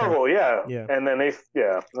with. For at the time. Marvel, yeah. Yeah. And then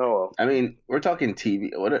oh well. I mean, we're talking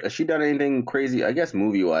TV. What has she done anything crazy? I guess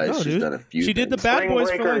movie wise, No, she's dude. done a few. She did the things. Bad Spring Boys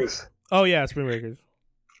for like, Breakers. oh yeah, Spring Breakers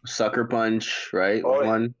Sucker Punch, right? Oh,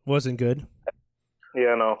 One. wasn't good.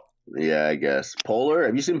 Yeah, no. Yeah, I guess. Polar.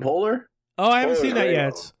 Have you seen Polar? Oh, I haven't Oh, seen that great.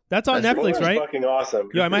 yet. That's on That's Netflix, That's right? fucking awesome.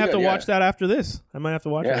 Yeah, I might have to Pretty good, watch that after this. I might have to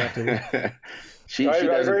watch it after this. Yeah. she I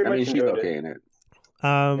doesn't. very I mean, much she's enjoyed okay in it. They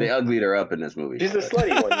Um, uglied her up in this movie. She's the slutty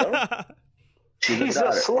one, no? She's She's a a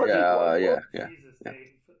daughter. slutty. Yeah.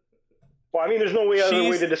 Well, I mean, there's no way other way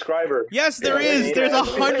She's- to describe her. Yes, there Yeah, is. yeah, There's yeah.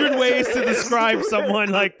 100 ways to describe someone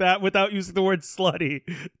like that without using the word slutty.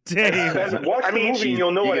 Dave. Watch the movie and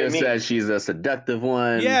you'll know what I mean. Said she's a seductive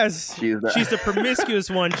one. Yes. She's She's the promiscuous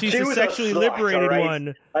one. She's She the was a sexually slut, liberated alright?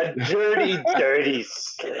 one. A dirty, dirty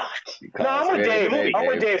slut. No, I'm with Dave. I'm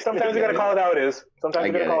with Dave. Sometimes you gotta call it how it is. Sometimes I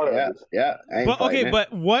you get gotta call it it. how Yeah, it is. yeah. I ain't But okay, fighting it.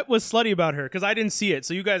 but what was slutty about her? Because I didn't see it,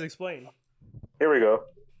 so you guys explain. Here we go.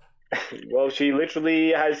 Well, she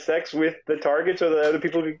literally has sex with the targets or the other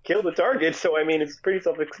people who kill the targets. So I mean, it's pretty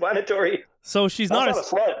self-explanatory. So she's That's not not a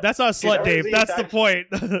slut. That's not a slut, Dave. obviously That's the point.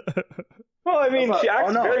 Well, I mean, she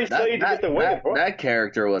acts very slutty to get the women. that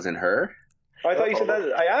character wasn't her. I thought you said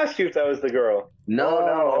that. I asked you if that was the girl.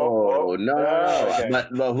 No. Okay. But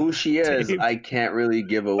who she is, Dave. I can't really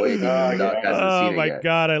give away because Doc hasn't Oh seen my it yet.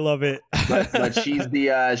 god, I love it. But she's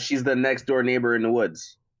the next door neighbor in the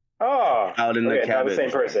woods, Oh, out in the okay, not cabin. the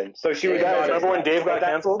same person. So she was. Yeah, not remember when Dave got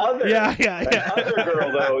that canceled? Other, Yeah. That other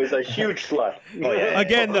girl though is a huge slut. Oh, yeah.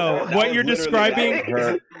 Again, though, That what was you're literally describing,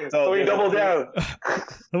 her. So he doubled down.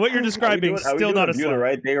 what you're describing, still not a Do the slut.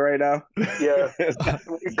 right thing right now. Yeah.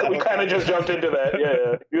 We kind of just jumped into that.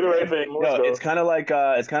 Yeah. Do the right thing. Let's No, go. it's kind of like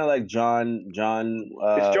John. It's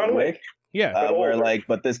John Wick. Yeah. But Where older. like,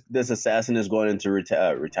 but this assassin is going into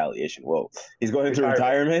retaliation. Whoa, he's going into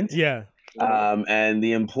retirement. Yeah. And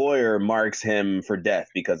the employer marks him for death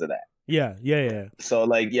because of that. Yeah. So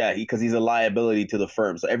like, yeah, because he's a liability to the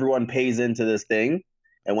firm. So everyone pays into this thing,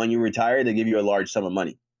 and when you retire, they give you a large sum of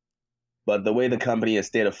money. But the way the company has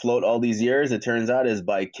stayed afloat all these years, it turns out, is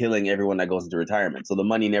by killing everyone that goes into retirement. So the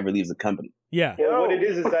money never leaves the company. Yeah. Well, what it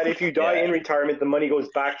is that if you die in retirement, the money goes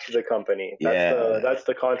back to the company. That's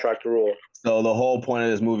the contract rule. So the whole point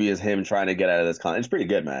of this movie is him trying to get out of this contract. It's pretty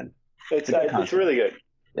good, man. It's a good it's concept. really good.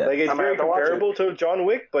 Yeah. Like it's I might very have to watch it. comparable to John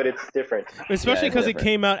Wick, but it's different. Especially Yeah, because it different.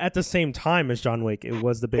 came out at the same time as John Wick. It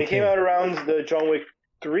was the big It came thing. out around the John Wick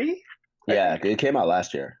 3. Yeah, it came out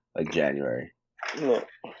last year, like January. No.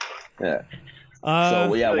 Yeah. Uh,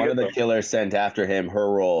 So yeah, really one good of the though. killers sent after him. Her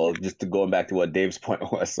role, just to going back to what Dave's point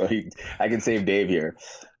was, so I can save Dave here.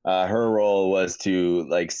 Her role was to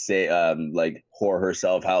like say like whore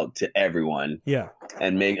herself out to everyone yeah.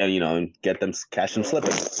 and make and get them catch them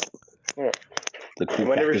slipping. Yeah. The crew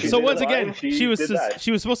Whenever catches she So them. did once again, line, she was did that.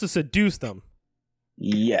 she was supposed to seduce them.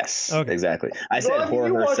 Yes, Okay. exactly. I said Well, whore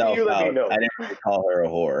you watch it, herself you let me out. know. I didn't really call her a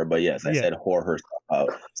whore, but yes, I Yeah. said whore herself out.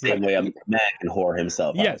 Same way a man can whore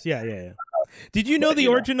himself out. Yes. Yeah. Did you know But, the you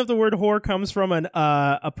know. origin of the word whore comes from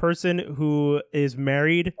a person who is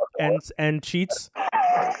married and cheats?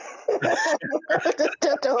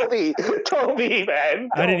 Toby, man.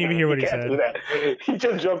 I didn't even hear what he can't said. do that. He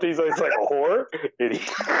just jumped. He's like a whore.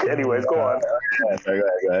 Anyways, go on. Yeah, sorry,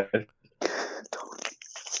 go ahead.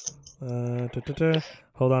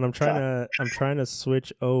 Hold on, I'm trying to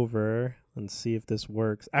switch over and see if this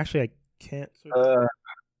works. Actually, I can't. Switch.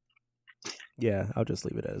 Yeah, I'll just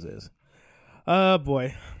leave it as is.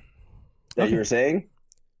 Boy. That Okay. you were saying?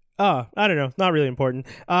 Oh, I don't know. Not really important.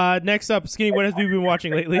 Next up, Skinny, what have you been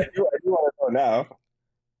watching lately? I do want to know now.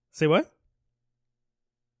 Say what?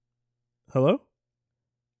 Hello?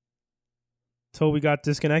 Toby got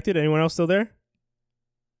disconnected. Anyone else still there?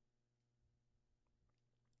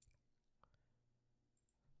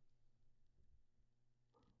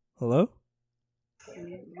 Hello?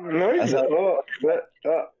 No, That's not-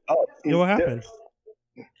 Yo, what happened?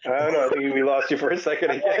 I don't know. I think we lost you for a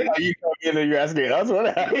second again. You come in and you're asking us what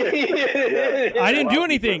happened? I didn't do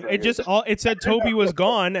anything. It said Toby was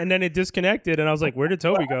gone, and then it disconnected, and I was like, "Where did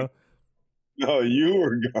Toby go?" No, you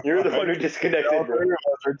were gone. You're the one who disconnected, All bro. three of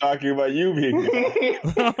us were talking about you being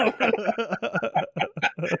gone.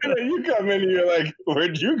 And then you come in and you're like,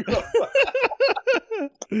 where'd you go?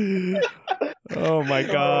 Oh my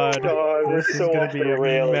god, God, this we're is so gonna off be the a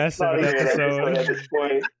rails. mess Not of an even episode. at this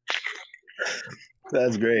point.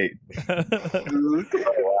 That's great.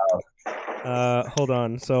 Hold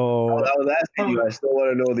on. So I was asking you, I still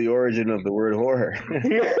want to know the origin of the word whore.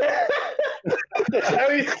 That's how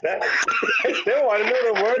he said. I still want to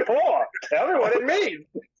know the word whore. Tell me what it means.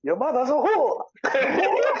 Your mother's a whore.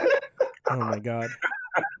 oh my god.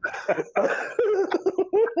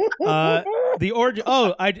 The origin.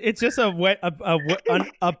 Oh, it's just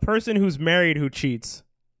a person who's married who cheats.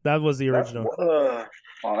 That was the original.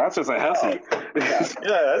 Oh, that's just a hussy. Yeah,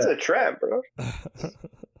 that's a trap, bro.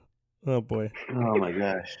 Oh boy. Oh my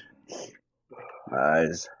gosh. I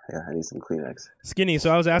need some Kleenex. Skinny.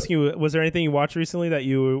 So I was asking you, was there anything you watched recently that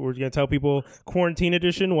you were going to tell people? Quarantine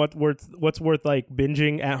edition. What's worth like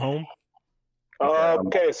binging at home?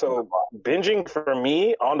 Okay, so binging for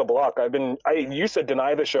me on the block. I used to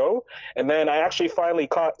deny the show, and then I actually finally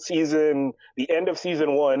caught the end of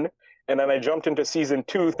season 1, and then I jumped into season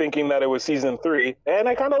 2 thinking that it was season 3, and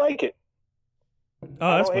I kind of like it. Oh,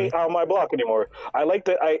 I that's don't funny. hate On My Block anymore. I like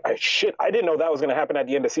that. I didn't know that was going to happen at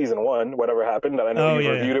the end of season 1, whatever happened. That I know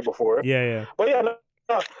you reviewed it before. Yeah. But yeah,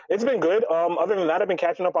 no, it's been good. Other than that, I've been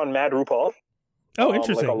catching up on Mad RuPaul. Oh,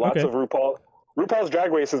 interesting. Lots of RuPaul. RuPaul's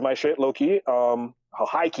Drag Race is my shit, low key.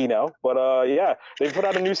 High key now, but yeah, they put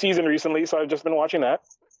out a new season recently, so I've just been watching that,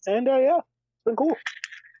 and yeah, it's been cool.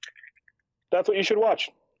 That's what you should watch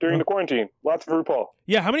during the quarantine. Lots of RuPaul.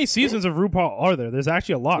 Yeah, how many seasons of RuPaul are there? There's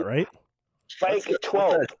actually a lot, right? Like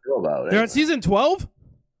 12. They're on season 12?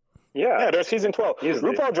 Yeah, they're season 12.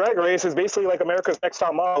 Easily. RuPaul Drag Race is basically like America's Next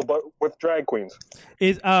Top Model, but with drag queens.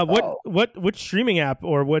 Is which streaming app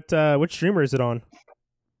or which streamer is it on?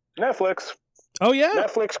 Netflix. Oh yeah.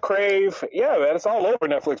 Netflix, Crave. Yeah, man, it's all over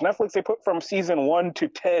Netflix. Netflix, they put from season 1 to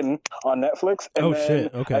 10 on Netflix. And Oh, then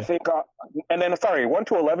shit, okay. I think, 1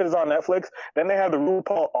 to 11 is on Netflix. Then they have the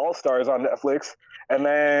RuPaul All-Stars on Netflix. And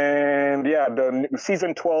then, yeah, the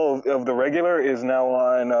season 12 of the regular is now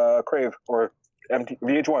on Crave or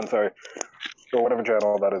VH1, sorry. Or whatever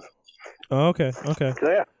channel that is. Oh, okay. So,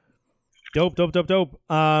 yeah. Dope.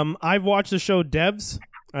 I've watched the show Devs.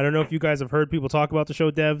 I don't know if you guys have heard people talk about the show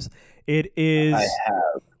Devs. It is. I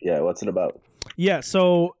have. Yeah, what's it about? Yeah.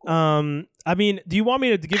 So, I mean, do you want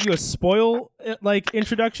me to give you a spoil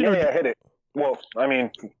introduction? Yeah, hit it. Well, I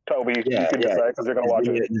mean, Toby, you can decide because you're going to watch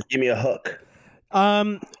it. Just give me a hook.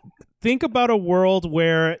 Think about a world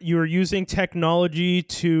where you're using technology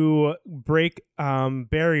to break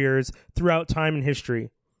barriers throughout time and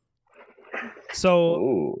history. So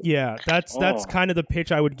Ooh. yeah, that's kind of the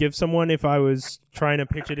pitch I would give someone if I was trying to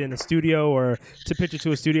pitch it in a studio or to pitch it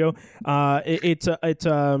to a studio.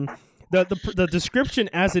 The description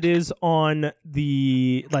as it is on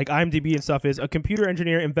the IMDb and stuff is a computer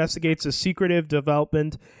engineer investigates a secretive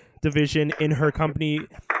development division in her company,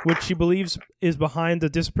 which she believes is behind the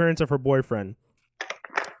disappearance of her boyfriend.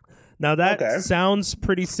 Now that sounds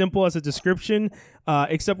pretty simple as a description,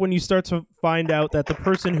 except when you start to find out that the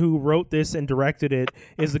person who wrote this and directed it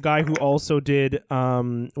is the guy who also did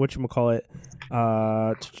Ex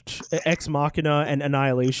Machina and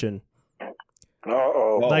Annihilation.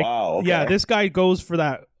 Uh-oh. Wow. Okay. Yeah, this guy goes for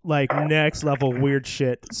that next level weird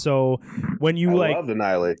shit. So when you I love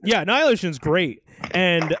Annihilation. yeah, Annihilation's great,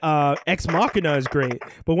 and Ex Machina is great.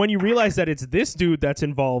 But when you realize that it's this dude that's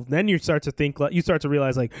involved, then you start to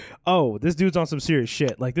realize oh, this dude's on some serious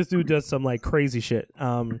shit. Like this dude does some crazy shit.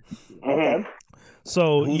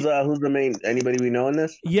 So Who's the main? Anybody we know in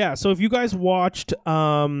this? yeah, so if you guys watched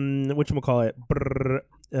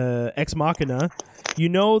Ex Machina, you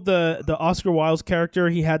know the Oscar Wilde's character,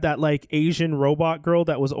 he had that Asian robot girl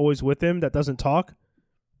that was always with him that doesn't talk.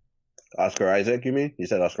 Oscar Isaac, you mean? You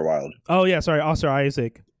said Oscar Wilde. Oh yeah, sorry, Oscar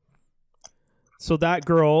Isaac. So that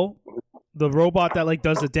girl, the robot that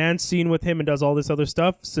does the dance scene with him and does all this other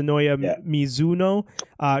stuff, Sonoya Mizuno,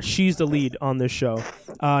 she's the lead on this show.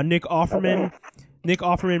 Nick Offerman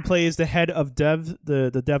plays the head of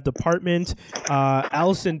the dev department.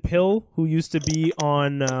 Allison Pill, who used to be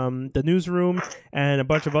on the Newsroom and a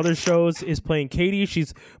bunch of other shows, is playing Katie.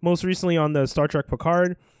 She's most recently on the Star Trek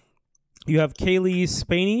Picard. You have Kaylee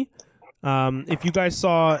Spaney. If you guys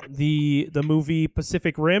saw the movie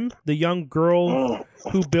Pacific Rim, the young girl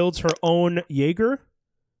who builds her own Jaeger.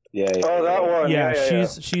 Yeah. Oh, that one. Yeah,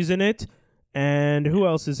 she's in it. And who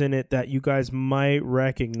else is in it that you guys might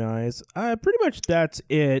recognize? Pretty much that's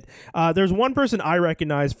it. There's one person I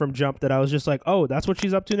recognize from Jump that I was just like, oh, that's what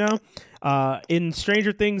she's up to now. In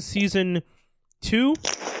Stranger Things season 2,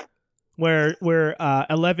 where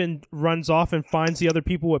Eleven runs off and finds the other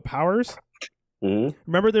people with powers. Mm-hmm.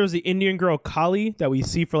 Remember there was the Indian girl Kali that we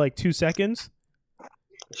see for 2 seconds?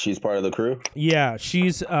 She's part of the crew? Yeah,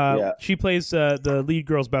 she plays the lead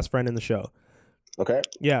girl's best friend in the show. Okay.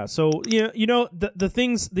 Yeah, so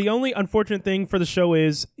the only unfortunate thing for the show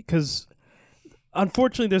is because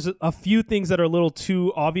unfortunately there's a few things that are a little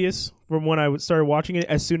too obvious from when I started watching it.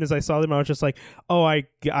 As soon as I saw them, I was just like, oh,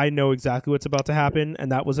 I know exactly what's about to happen,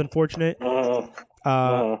 and that was unfortunate.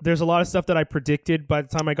 There's a lot of stuff that I predicted by the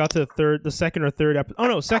time I got to the second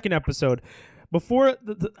episode. Before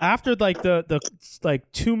after the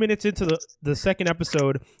 2 minutes into the second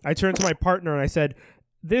episode, I turned to my partner and I said,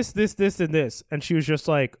 this, and this. And she was just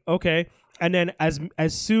like, okay. And then as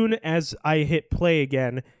soon as I hit play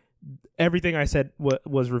again, everything I said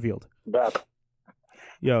was revealed. Back.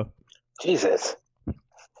 Yo. Jesus.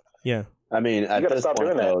 Yeah. I mean, at this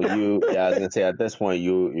point, though, I was gonna say at this point,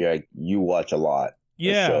 you watch a lot of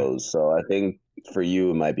shows. So I think for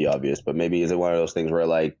you it might be obvious, but maybe is it one of those things where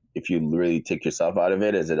like if you really take yourself out of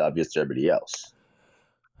it, is it obvious to everybody else?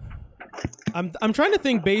 I'm trying to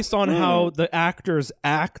think based on how the actors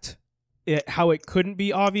act, how it couldn't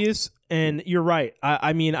be obvious. And you're right.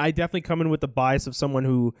 I mean, I definitely come in with the bias of someone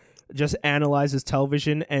who just analyzes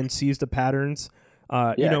television and sees the patterns.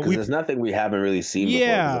 Because there's nothing we haven't really seen before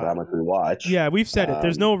because of how much we watch. Yeah, we've said it.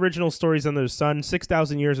 There's no original stories under the sun.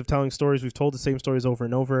 6,000 years of telling stories. We've told the same stories over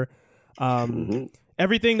and over.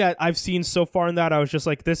 Everything that I've seen so far in that, I was just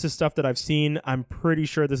like, this is stuff that I've seen. I'm pretty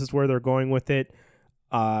sure this is where they're going with it.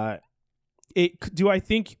 Do I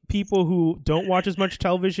think people who don't watch as much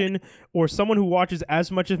television or someone who watches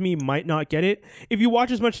as much of me might not get it? If you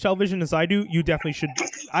watch as much television as I do, you definitely should.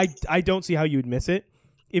 I don't see how you would miss it.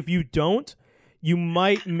 If you don't, you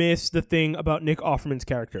might miss the thing about Nick Offerman's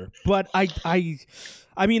character. But I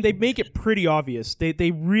mean, they make it pretty obvious.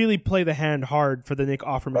 They really play the hand hard for the Nick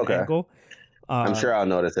Offerman angle. I'm sure I'll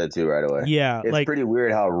notice that too right away. Yeah, it's pretty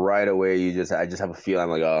weird how right away I just have a feel. I'm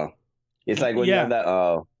like, oh, it's like when you have that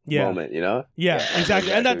moment, you know? Yeah,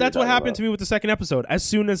 exactly. And that's what happened to me with the second episode. As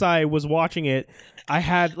soon as I was watching it, I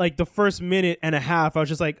had like the first minute and a half, I was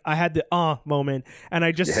just like, I had the moment, and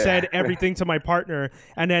I just said everything to my partner,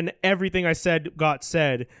 and then everything I said got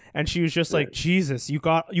said, and she was just like, Jesus, you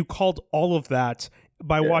called all of that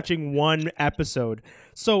by watching one episode.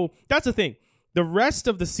 So that's the thing. The rest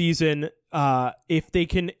of the season, if they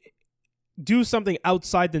can do something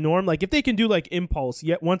outside the norm, like if they can do like Impulse,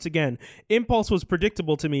 yet once again, Impulse was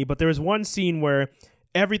predictable to me, but there was one scene where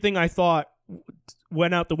everything I thought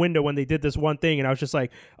went out the window when they did this one thing, and I was just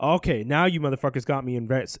like, okay, now you motherfuckers got me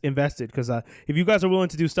invested, because if you guys are willing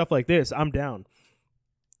to do stuff like this, I'm down.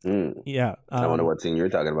 Yeah. I wonder what scene you're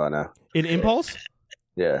talking about now. In Impulse?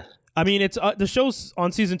 Yeah. I mean, it's the show's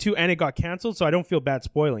on season 2 and it got canceled, so I don't feel bad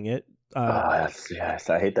spoiling it. Yes,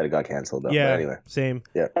 I hate that it got canceled though. Yeah, but anyway. Same.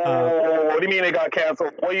 Yeah. What do you mean it got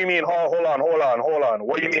canceled? What do you mean? Hold on.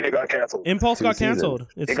 What do you mean it got canceled? Impulse got canceled.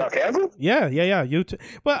 It got canceled? Yeah. YouTube,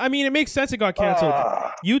 but I mean, it makes sense. It got canceled.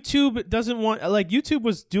 YouTube doesn't want, like, YouTube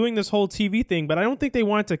was doing this whole TV thing, but I don't think they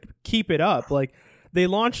wanted to keep it up. Like, they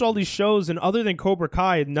launched all these shows, and other than Cobra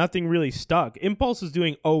Kai, nothing really stuck. Impulse is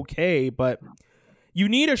doing okay, but you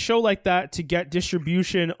need a show like that to get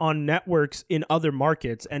distribution on networks in other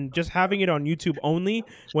markets, and just having it on YouTube only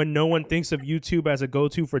when no one thinks of YouTube as a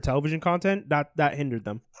go-to for television content, that hindered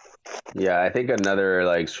them. Yeah, I think another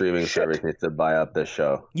like streaming service needs to buy up this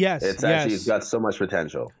show. Yes, it's got so much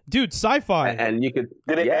potential. Dude, Sci-Fi. And you could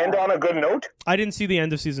Did it end on a good note? I didn't see the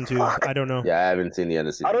end of season 2. I don't know. Yeah, I haven't seen the end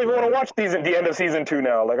of season 2. I don't even want to watch the end of season 2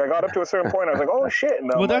 now. Like, I got up to a certain point, I was like, oh shit.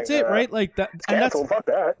 And well, that's it, right? Like that, and fuck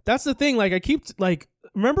that. That's the thing. Like, I keep like.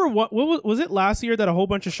 Remember what was it last year that a whole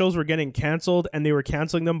bunch of shows were getting canceled and they were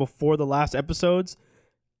canceling them before the last episodes?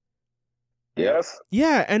 Yes.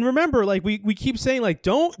 Yeah, and remember, like we keep saying, like,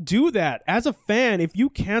 don't do that. As a fan, if you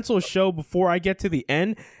cancel a show before I get to the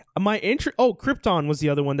end, my interest. Oh, Krypton was the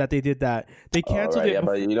other one that they did that. They canceled it. Yeah,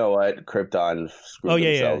 but you know what? Krypton screwed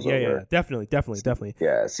themselves over. Definitely.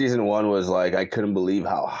 Yeah, season 1 was like, I couldn't believe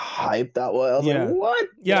how hyped that was. I was like, what?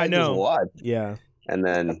 Yeah, I know. What? Yeah. And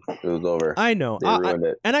then it was over. I know. They ruined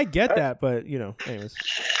it. And I get that, but anyways.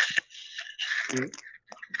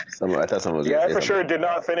 I thought someone was. Yeah, I for sure did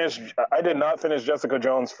not finish. I did not finish Jessica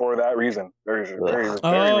Jones for that reason. Very reason.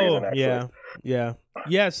 Actually. Yeah.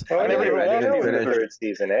 Yes. I didn't finish the third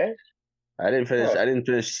season, eh? I didn't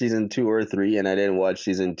finish season 2 or 3, and I didn't watch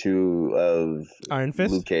season 2 of Iron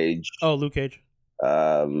Fist. Luke Cage. Oh, Luke Cage.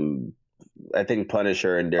 I think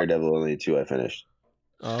Punisher and Daredevil only 2 I finished.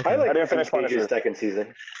 Oh, okay. I didn't finish Punisher second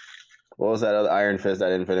season. What was that other Iron Fist I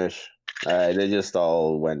didn't finish? They just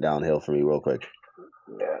all went downhill for me real quick.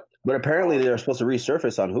 Yeah. But apparently they're supposed to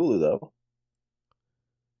resurface on Hulu though.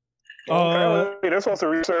 Apparently they're supposed to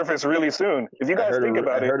resurface really soon. If you guys think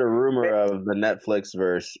about it. I heard a rumor of the Netflix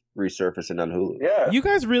verse resurfacing on Hulu. Yeah. You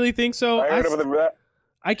guys really think so? I heard of that.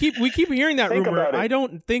 We keep hearing that Think rumor. about it. I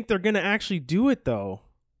don't think they're gonna actually do it though.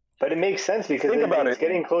 But it makes sense because it's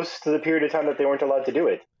getting close to the period of time that they weren't allowed to do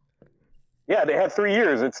it. Yeah, they had 3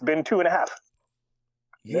 years. It's been 2.5.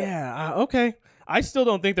 Yeah. Okay. I still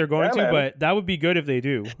don't think they're going to, but that would be good if they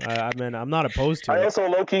do. I mean, I'm not opposed to it. I also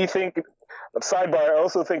low-key think, sidebar, I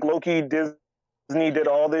also think low-key Disney did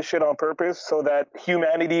all this shit on purpose so that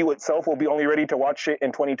humanity itself will be only ready to watch shit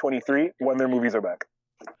in 2023 when their movies are back.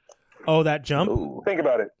 Oh, that jump? Ooh. Think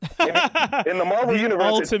about it. In the Marvel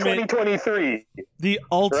universe, it's 2023. The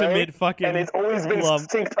ultimate fucking and it's always been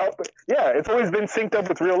synced up. Yeah, it's always been synced up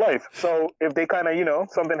with real life. So if they kind of,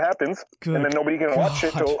 something happens, and then nobody can watch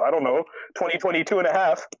it till, I don't know, 2022 and a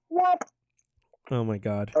half, whop. Oh my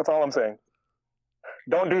God. That's all I'm saying.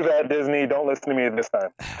 Don't do that, Disney. Don't listen to me this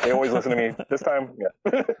time. They always listen to me. This time,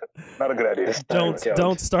 yeah. Not a good idea.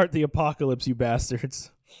 Don't start the apocalypse, you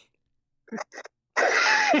bastards.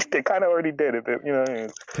 They kind of already did it, you know.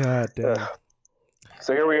 God damn.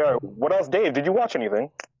 So here we are. What else, Dave? Did you watch anything?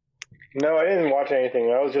 No, I didn't watch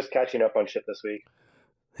anything. I was just catching up on shit this week.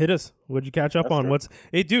 Hit us. What'd you catch up That's on? true.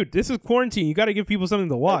 Hey, dude, this is quarantine. You got to give people something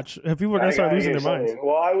to watch. People are gonna start losing their minds.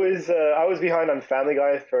 Well, I was behind on Family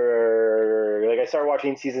Guy for I started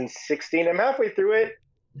watching season 16. I'm halfway through it.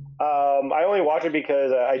 I only watch it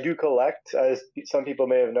because I do collect, as some people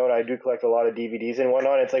may have known, I do collect a lot of DVDs and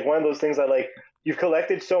whatnot. It's like one of those things that you've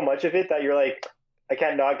collected so much of it that you're like, I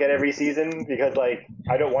can't not get every season because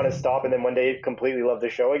I don't want to stop and then one day completely love the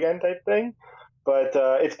show again type thing. But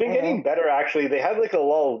it's been getting better, actually. They had a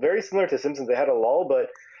lull, very similar to Simpsons. They had a lull, but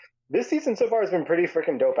this season so far has been pretty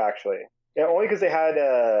freaking dope, actually. Yeah, only because they had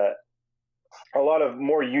a lot of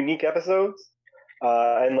more unique episodes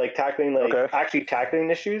and actually tackling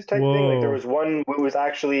issues type thing. There was one who was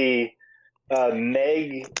actually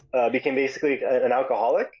Meg became basically an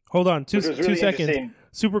alcoholic. Hold on, two seconds.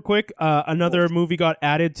 Super quick. Another movie got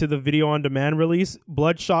added to the video on demand release.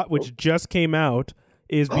 Bloodshot, which just came out,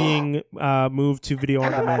 is being moved to video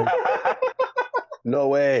on demand. No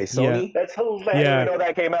way, Sony. Yeah. That's hilarious. Yeah. I know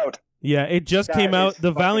that came out. Yeah, it just came out.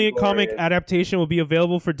 The Valiant comic adaptation will be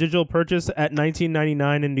available for digital purchase at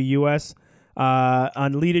 $19.99 in the U.S.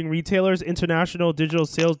 On leading retailers. International digital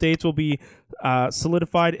sales dates will be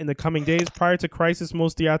solidified in the coming days. Prior to Crisis,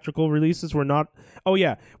 most theatrical releases were not... Oh,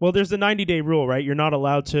 yeah. Well, there's the 90-day rule, right? You're not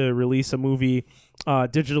allowed to release a movie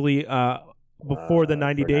digitally before the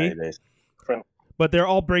 90 days. But they're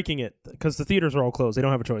all breaking it because the theaters are all closed. They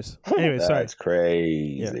don't have a choice. Anyway, sorry. That's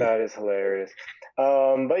crazy. Yeah. That is hilarious.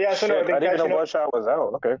 But yeah, so I didn't even know Bloodshot was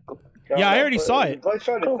out. Okay. Yeah, I already saw it.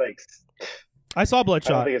 Bloodshot is I saw I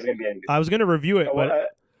Bloodshot. don't think it's gonna be any good. I was going to review it, but...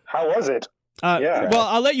 How was it? Yeah. Well,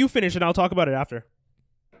 I'll let you finish, and I'll talk about it after.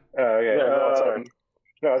 Oh, okay. Yeah, no, sorry.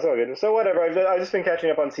 No, it's all good. So whatever. I've just been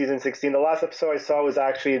catching up on season 16. The last episode I saw was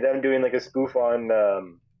actually them doing a spoof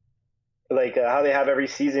on how they have every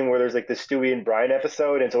season where there's the Stewie and Brian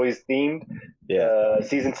episode, and it's always themed. Yeah.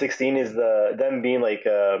 Season 16 is them being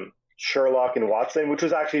Sherlock and Watson, which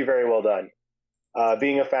was actually very well done.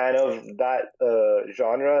 Being a fan of that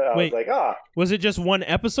genre, I was like, Was it just one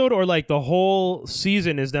episode, or the whole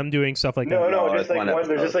season is them doing stuff like that? No, just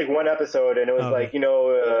there's just one episode, and it was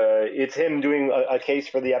it's him doing a case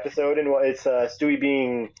for the episode, and it's Stewie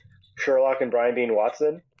being Sherlock and Brian being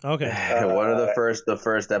Watson. Okay. One of the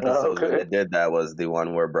first episodes where they did that was the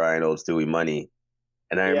one where Brian owed Stewie money.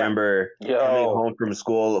 And I remember coming home from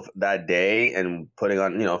school that day and putting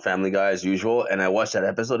on, Family Guy as usual. And I watched that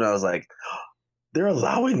episode and I was like, they're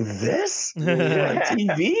allowing this on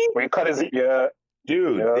TV? We cut his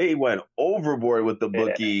Dude, they went overboard with the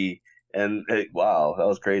bookie. And wow, that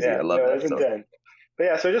was crazy. I love that stuff. But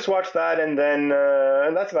yeah, so I just watched that, and then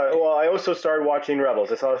and that's about it. Well, I also started watching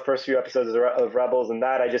Rebels. I saw the first few episodes of Rebels, and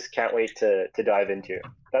that I just can't wait to dive into.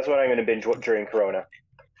 That's what I'm going to binge during Corona.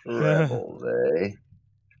 Rebels, eh?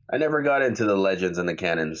 I never got into the legends and the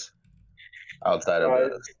canons outside of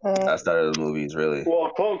the movies, really. Well,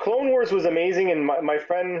 Clone Wars was amazing, and my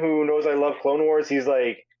friend who knows I love Clone Wars, he's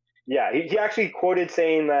like, he actually quoted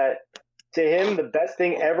saying that to him, the best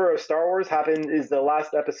thing ever of Star Wars happened is the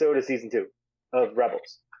last episode of season 2 of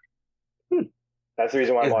Rebels. That's the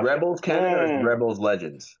reason why I watched Rebels canon or is Rebels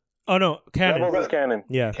Legends? Oh no, canon. Rebels is canon.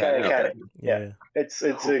 Yeah. Canon. Yeah. It's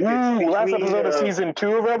last episode of season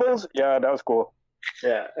 2 of Rebels. Yeah, that was cool.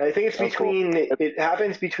 Yeah, I think it's between. Cool. It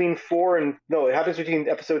happens between it happens between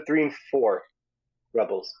episode 3 and 4.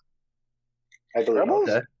 Rebels. I believe. Rebels.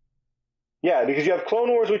 Okay. Yeah, because you have Clone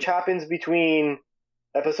Wars, which happens between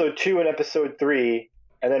episode 2 and episode 3.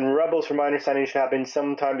 And then Rebels, from my understanding, should happen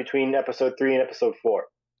sometime between episode 3 and episode 4.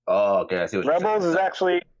 Oh, okay. I see what Rebels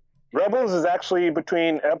is actually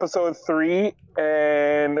between episode 3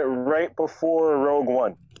 and right before Rogue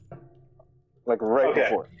One.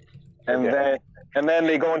 Before. And then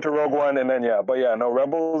they go into Rogue One, and then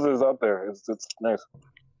Rebels is up there. It's nice.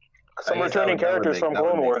 Some returning characters from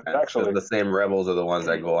Clone Wars, actually. The same Rebels are the ones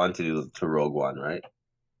that go on to Rogue One, right?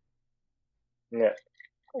 Yeah.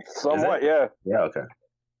 Somewhat, yeah. Yeah, okay.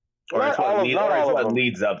 Or it's what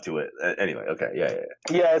leads up to it. Anyway, okay, yeah.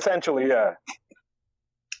 Yeah, essentially, yeah.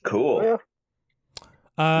 Cool. Yeah.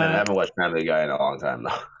 Man, I haven't watched Family Guy in a long time,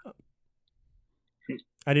 though.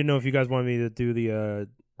 I didn't know if you guys wanted me to do the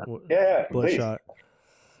Bloodshot.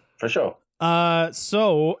 For sure.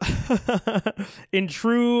 So, in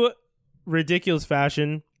true ridiculous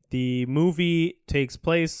fashion, the movie takes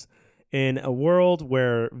place in a world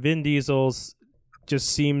where Vin Diesel just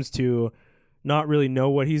seems to not really know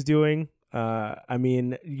what he's doing. I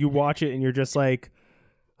mean, you watch it and you're just like,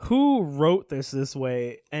 who wrote this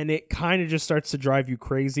way? And it kind of just starts to drive you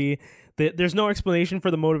crazy. There's no explanation for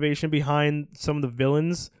the motivation behind some of the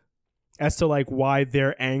villains as to like why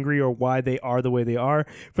they're angry or why they are the way they are.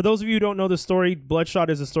 For those of you who don't know the story, Bloodshot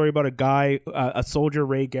is a story about a guy, a soldier,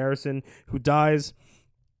 Ray Garrison, who dies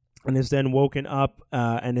and is then woken up,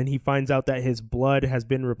 and then he finds out that his blood has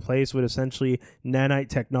been replaced with essentially nanite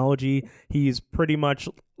technology. He's pretty much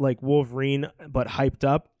like Wolverine, but hyped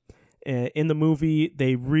up. In the movie,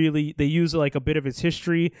 they use like a bit of his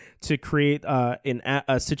history to create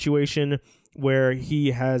a situation where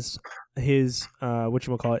he has his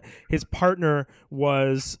his partner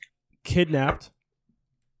was kidnapped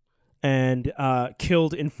and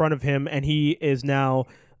killed in front of him, and he is now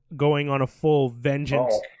going on a full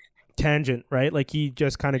vengeance tangent, right? Like he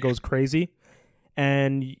just kind of goes crazy.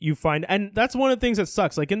 And you find, and that's one of the things that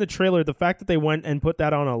sucks. Like in the trailer, the fact that they went and put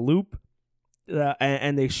that on a loop,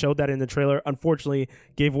 and they showed that in the trailer, unfortunately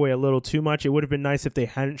gave away a little too much. It would have been nice if they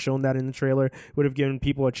hadn't shown that in the trailer. It would have given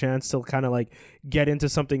people a chance to kind of like get into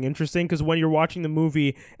something interesting, because when you're watching the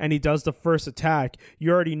movie and he does the first attack,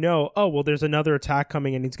 you already know, oh well, there's another attack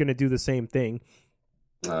coming and he's going to do the same thing.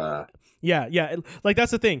 Yeah. Like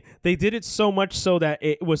that's the thing. They did it so much so that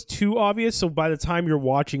it was too obvious. So by the time you're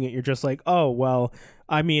watching it, you're just like, oh, well,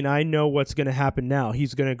 I mean, I know what's going to happen now.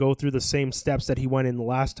 He's going to go through the same steps that he went in the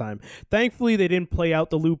last time. Thankfully, they didn't play out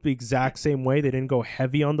the loop the exact same way. They didn't go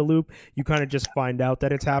heavy on the loop. You kind of just find out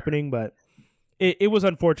that it's happening, but it was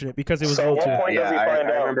unfortunate because it was a little too... I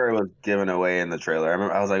remember it was given away in the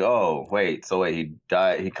trailer. I was like, oh, wait, so wait, he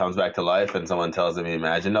died, he comes back to life and someone tells him he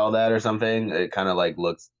imagined all that or something? It kind of like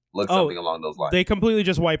looks something along those lines. They completely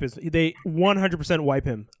just wipe they 100% wipe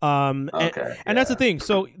him. And that's the thing.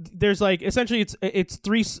 So there's like, essentially it's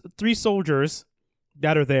three soldiers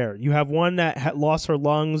that are there. You have one that lost her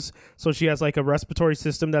lungs, so she has like a respiratory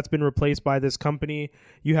system that's been replaced by this company.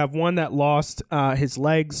 You have one that lost his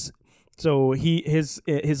legs, so his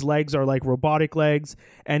legs are like robotic legs.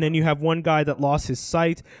 And then you have one guy that lost his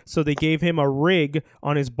sight, so they gave him a rig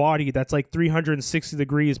on his body that's like 360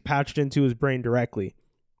 degrees patched into his brain directly.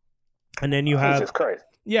 And then you have, Jesus Christ.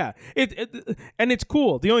 Yeah, and it's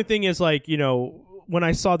cool. The only thing is, like, you know, when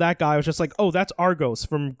I saw that guy, I was just like, oh, that's Argos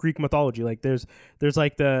from Greek mythology. Like, there's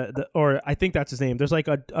like the or I think that's his name. There's like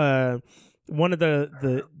a one of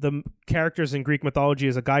the characters in Greek mythology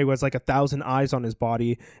is a guy who has like 1,000 eyes on his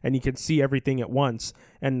body and he can see everything at once.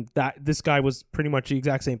 And this guy was pretty much the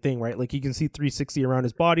exact same thing, right? Like he can see 360 around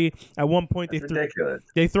his body. At one point,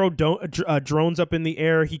 they throw drones up in the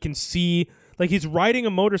air. He can see. Like, he's riding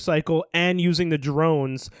a motorcycle and using the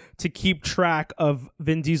drones to keep track of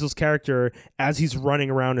Vin Diesel's character as he's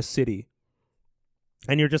running around a city.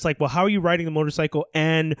 And you're just like, well, how are you riding the motorcycle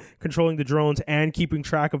and controlling the drones and keeping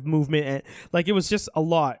track of movement? And like, it was just a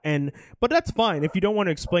lot. But that's fine. If you don't want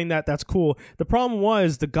to explain that, that's cool. The problem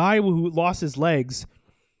was the guy who lost his legs,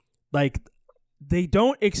 like, they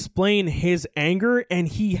don't explain his anger, and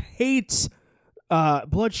he hates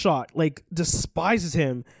Bloodshot, like, despises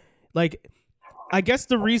him. Like, I guess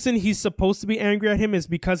the reason he's supposed to be angry at him is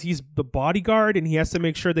because he's the bodyguard and he has to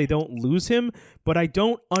make sure they don't lose him. But I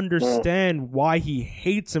don't understand why he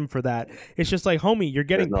hates him for that. It's just like, homie, you're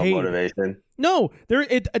getting paid. Motivation. No,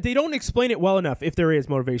 they don't explain it well enough if there is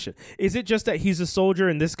motivation. Is it just that he's a soldier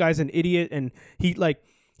and this guy's an idiot and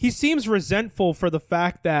he seems resentful for the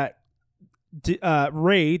fact that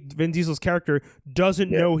Ray, Vin Diesel's character,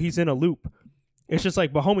 doesn't know he's in a loop. It's just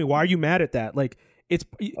like, but homie, why are you mad at that? Like, it's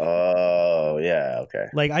okay.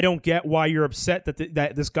 Like, I don't get why you're upset that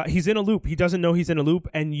this guy, he's in a loop. He doesn't know he's in a loop,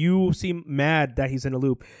 and you seem mad that he's in a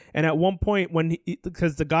loop. And at one point,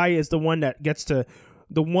 because the guy is the one that gets to,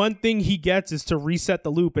 the one thing he gets is to reset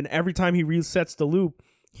the loop, and every time he resets the loop,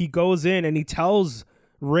 he goes in and he tells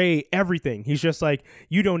Ray everything. He's just like,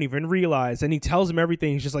 you don't even realize. And he tells him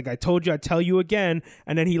everything. He's just like, I told you, I'd tell you again.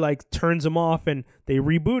 And then he like turns him off and they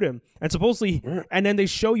reboot him. And supposedly, and then they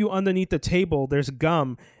show you underneath the table, there's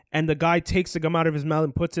gum. And the guy takes the gum out of his mouth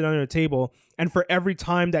and puts it under the table. And for every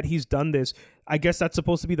time that he's done this, I guess that's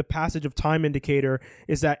supposed to be the passage of time indicator,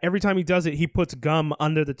 is that every time he does it, he puts gum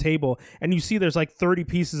under the table. And you see there's like 30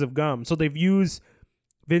 pieces of gum. So they've used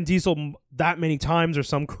Vin Diesel that many times or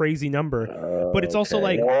some crazy number. But it's also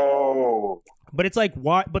like, whoa. But it's like,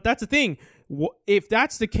 why? But that's the thing. If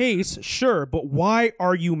that's the case, sure. But why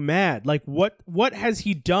are you mad? Like, what has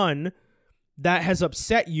he done that has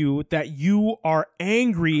upset you, that you are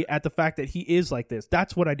angry at the fact that he is like this?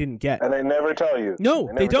 That's what I didn't get. And they never tell you. No,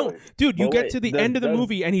 they don't. Dude, you get to the end of the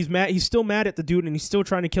movie and he's mad. He's still mad at the dude and he's still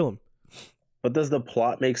trying to kill him. But does the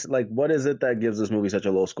plot what is it that gives this movie such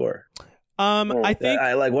a low score? I think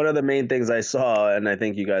I like one of the main things I saw, and I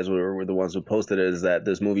think you guys were the ones who posted it, is that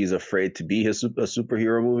this movie is afraid to be a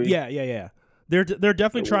superhero movie. Yeah. They're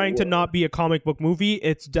definitely trying to not be a comic book movie.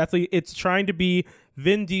 It's trying to be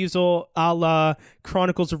Vin Diesel a la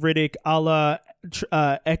Chronicles of Riddick, a la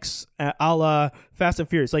a la Fast and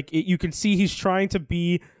Furious. Like you can see he's trying to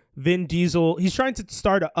be Vin Diesel. He's trying to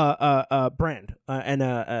start a brand and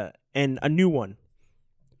a new one.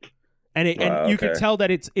 And you can tell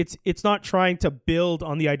that it's not trying to build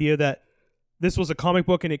on the idea that this was a comic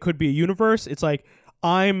book and it could be a universe. It's like,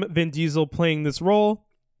 I'm Vin Diesel playing this role,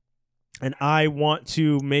 and I want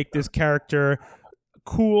to make this character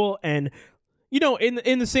cool. And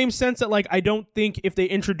in the same sense that, like, I don't think if they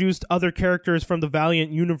introduced other characters from the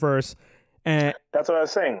Valiant universe and that's what I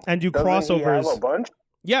was saying, and do Doesn't crossovers, he have a bunch?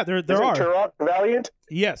 Yeah, there Isn't are. Turok Valiant?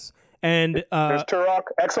 Yes. And there's Turok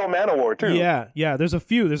Exo Manowar too. Yeah. There's a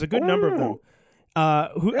few. There's a good number of them.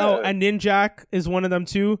 And Ninjak is one of them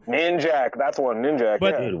too. Ninjak, that's one. Ninjak.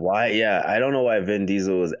 But Dude, why? Yeah, I don't know why Vin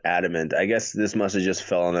Diesel was adamant. I guess this must have just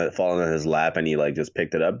fallen in his lap, and he like just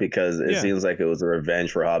picked it up because it seems like it was a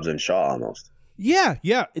revenge for Hobbs and Shaw almost. Yeah.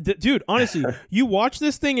 Dude, honestly, you watch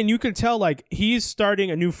this thing and you can tell like he's starting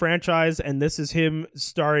a new franchise, and this is him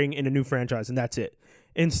starring in a new franchise, and that's it.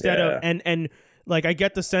 Instead of and like, I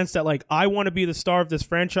get the sense that, like, I want to be the star of this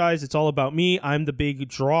franchise. It's all about me. I'm the big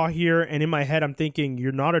draw here. And in my head, I'm thinking,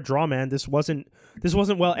 you're not a draw, man. This wasn't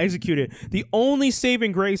well executed. The only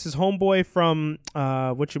saving grace is homeboy from,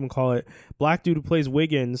 whatchamacallit, black dude who plays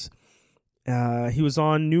Wiggins. He was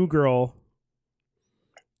on New Girl.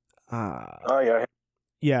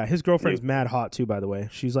 Yeah, his girlfriend's mad hot, too, by the way.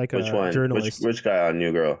 She's like Which a one? journalist. Which guy on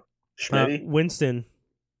New Girl? Schmitty? Winston.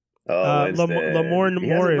 Lamorne Morris. He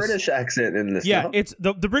has a British accent in this. Yeah, no? it's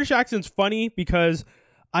the British accent's funny because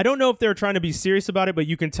I don't know if they're trying to be serious about it, but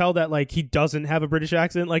you can tell that like he doesn't have a British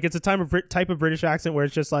accent. Like it's a type of British accent where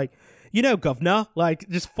it's just like, governor, like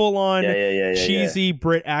just full on cheesy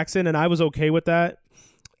Brit accent, and I was okay with that.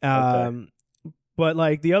 But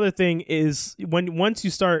like the other thing is once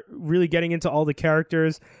you start really getting into all the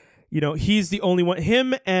characters, he's the only one.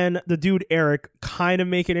 Him and the dude Eric kind of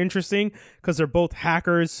make it interesting because they're both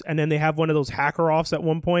hackers, and then they have one of those hacker offs at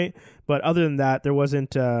one point. But other than that, there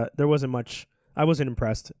wasn't much. I wasn't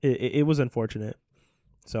impressed. It was unfortunate.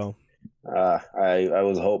 So I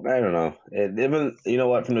was hoping. I don't know. Even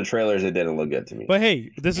from the trailers, it didn't look good to me. But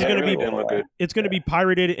hey, this is gonna be. It's gonna be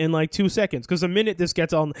pirated in like 2 seconds because the minute this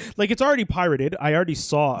gets on, like it's already pirated. I already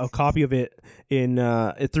saw a copy of it in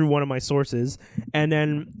through one of my sources, and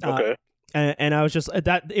then and I was just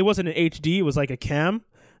that it wasn't an HD. It was like a cam.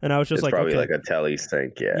 And I was just it's like, probably okay. like a telly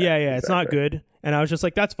sync, yeah, exactly. It's not good. And I was just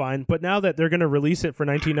like, that's fine. But now that they're going to release it for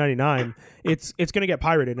 $19.99, it's going to get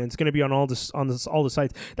pirated, and it's going to be on all the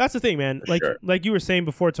sites. That's the thing, man. Like you were saying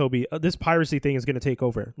before, Toby, this piracy thing is going to take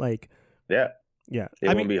over. Like, yeah, it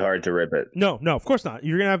won't be hard to rip it. No, of course not.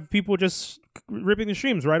 You're going to have people just ripping the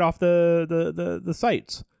streams right off the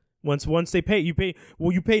sites. Once they pay, you pay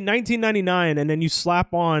 $19.99, and then you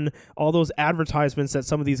slap on all those advertisements that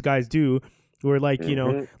some of these guys do. Where like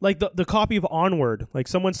like the copy of Onward, like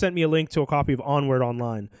someone sent me a link to a copy of Onward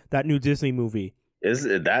online, that new Disney movie. Is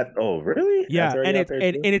it that? Oh, really? Yeah, and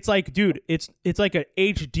it's like, dude, it's like an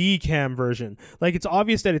HD cam version. Like it's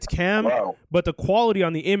obvious that it's cam, but the quality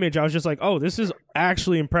on the image, I was just like, oh, this is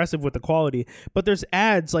actually impressive with the quality. But there's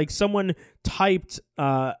ads, like someone typed,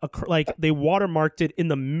 like they watermarked it in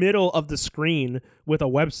the middle of the screen with a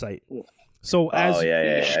website. So I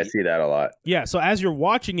see that a lot. Yeah, so as you're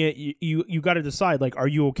watching it, you got to decide, like, are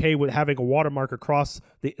you okay with having a watermark across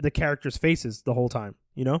the characters' faces the whole time?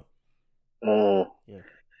 Yeah.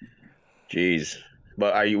 Jeez,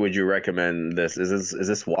 but would you recommend this? Is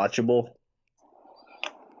this watchable?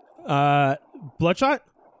 Bloodshot?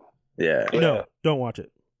 Yeah. No, don't watch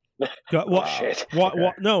it. Shit.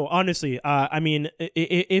 No, honestly, I mean,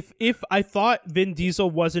 if I thought Vin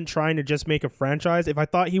Diesel wasn't trying to just make a franchise, if I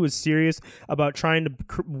thought he was serious about trying to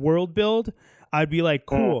world build, I'd be like,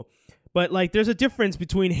 cool. But like, there's a difference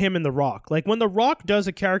between him and The Rock. Like when The Rock does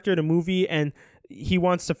a character in a movie and he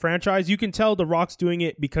wants to franchise, you can tell The Rock's doing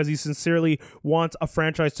it because he sincerely wants a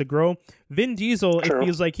franchise to grow. Vin Diesel, it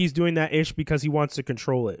feels like he's doing that ish because he wants to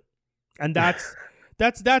control it, and that's.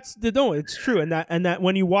 It's true, and that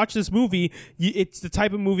when you watch this movie, it's the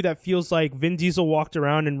type of movie that feels like Vin Diesel walked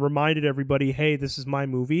around and reminded everybody, "Hey, this is my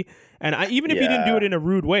movie." And even if he didn't do it in a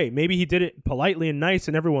rude way, maybe he did it politely and nice,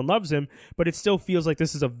 and everyone loves him. But it still feels like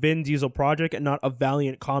this is a Vin Diesel project and not a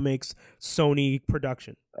Valiant Comics Sony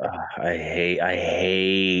production. I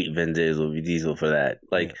hate Vin Diesel for that.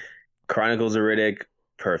 Like Chronicles of Riddick,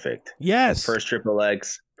 perfect. Yes. First Triple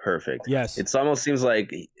X, perfect. Yes. It almost seems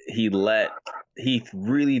like he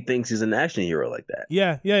really thinks he's an action hero like that.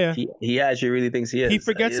 Yeah. He actually really thinks he is. He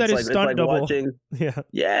forgets that his stunt double.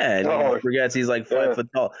 Yeah, and he forgets he's like 5 foot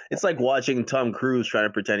tall. It's like watching Tom Cruise trying to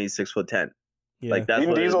pretend he's 6'10". Yeah. Like that's Vin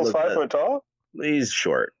what Diesel's 5 foot tall. He's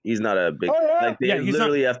short. He's not a big. Oh, yeah. Like they he's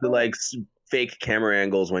literally have to like fake camera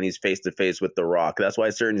angles when he's face to face with The Rock. That's why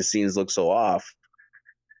certain scenes look so off,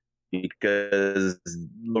 because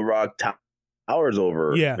The Rock towers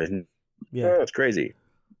over. Yeah. It's crazy.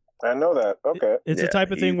 I know that. Okay. It's the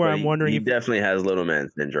type of thing where I'm wondering. He if... definitely has little man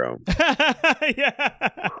syndrome.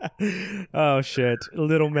 Yeah. Oh shit,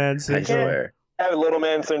 little man syndrome. I swear. I have little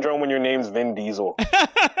man syndrome when your name's Vin Diesel.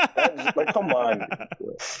 Like, come on.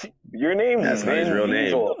 Your name is Vin his real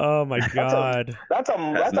Diesel. name. Oh my god. That's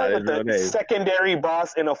like the secondary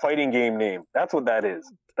boss in a fighting game name. That's what that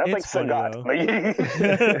is. That's It's like funny,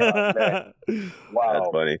 Sagat. Wow. That's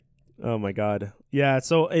funny. Oh my god. Yeah.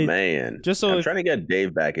 So man, just so I'm trying to get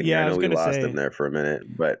Dave back in here. I know we lost him there for a minute,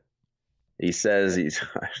 but he says he's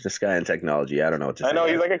this guy in technology. I don't know what to say. I know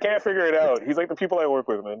he's like, I can't figure it out. He's like the people I work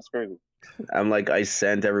with, man. It's crazy. I'm like, I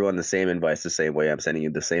sent everyone the same advice the same way. I'm sending you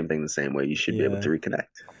the same thing the same way. You should be able to reconnect.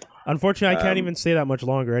 Unfortunately, I can't even say that much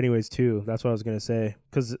longer, anyways. Too. That's what I was gonna say.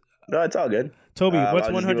 Because no, it's all good. Toby, what's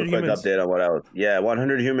I'll 100 just give a quick Humans? update on what else. Yeah,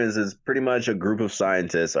 100 Humans is pretty much a group of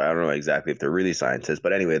scientists. I don't know exactly if they're really scientists,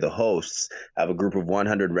 but anyway, the hosts have a group of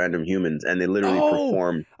 100 random humans, and they literally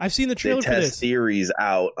perform. I've seen the trailer they for test this. theories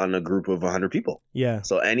out on a group of 100 people. Yeah.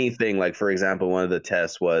 So anything, like for example, one of the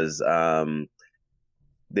tests was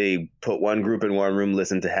they put one group in one room,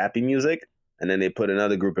 listen to happy music, and then they put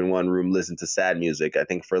another group in one room, listen to sad music. I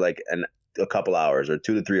think for like a couple hours or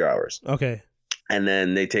 2 to 3 hours. Okay. And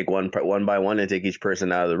then they take one by one and take each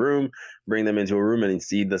person out of the room, bring them into a room, and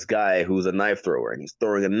see this guy who's a knife thrower, and he's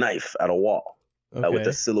throwing a knife at a wall with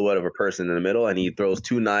the silhouette of a person in the middle, and he throws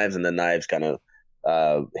 2 knives, and the knives kind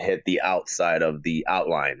of hit the outside of the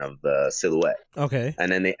outline of the silhouette. Okay.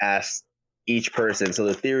 And then they asked each person. So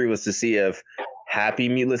the theory was to see if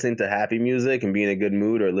listening to happy music and being in a good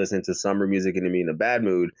mood, or listening to somber music and being in a bad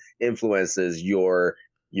mood, influences your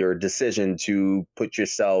decision to put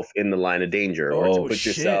yourself in the line of danger, or to put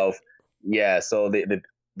yourself. Yeah. So the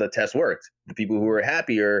test worked. The people who were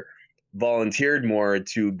happier volunteered more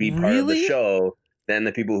to be part of the show than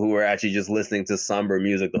the people who were actually just listening to somber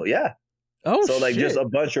music. Yeah. Oh, so like just a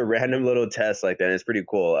bunch of random little tests like that. And it's pretty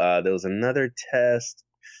cool. There was another test.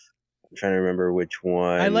 I'm trying to remember which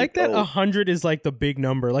one. I like that 100 is like the big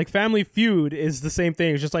number. Like Family Feud is the same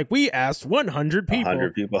thing. It's just like, we asked 100 people.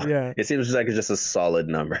 100 people. Yeah. It seems like it's just a solid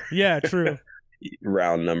number. Yeah, true.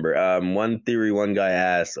 Round number. One theory, one guy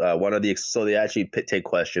asked, so they actually take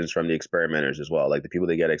questions from the experimenters as well. Like the people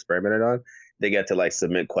they get experimented on, they get to like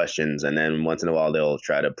submit questions, and then once in a while they'll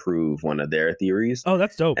try to prove one of their theories. Oh,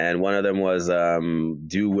 that's dope. And one of them was,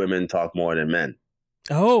 do women talk more than men?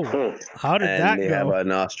 Oh, how did that go? They have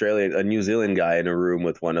a New Zealand guy in a room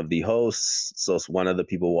with one of the hosts. So one of the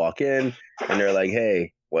people walk in, and they're like,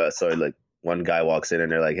 hey, one guy walks in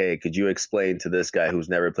and they're like, hey, could you explain to this guy who's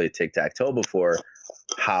never played tic-tac-toe before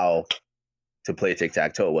how to play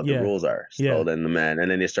tictac-toe, what the rules are. So then the men, and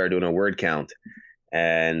then they started doing a word count.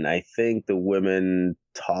 And I think the women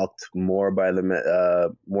talked more than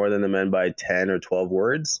the men by 10 or 12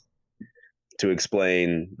 words to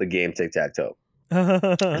explain the game tic-tac-toe.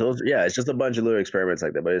 So, yeah, it's just a bunch of little experiments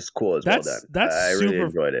like that, but it's cool. It's well done. I really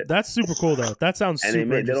enjoyed it. That's super cool, though. That sounds super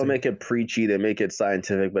interesting. They don't make it preachy. They make it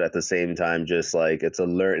scientific, but at the same time, just like it's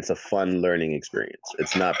a fun learning experience.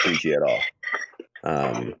 It's not preachy at all.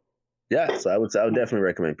 Yeah, so I would definitely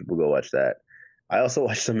recommend people go watch that. I also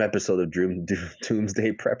watched some episode of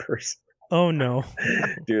Doomsday Preppers. Oh no,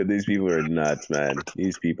 dude, these people are nuts, man.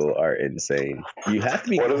 These people are insane. You have to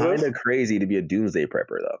be kind of crazy to be a Doomsday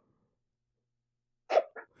Prepper, though.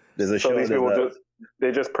 There's a show. These people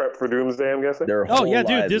they just prep for Doomsday, I'm guessing. Oh yeah,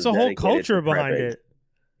 dude. There's a whole culture behind it.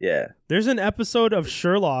 Yeah. There's an episode of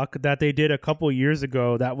Sherlock that they did a couple years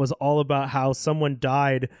ago that was all about how someone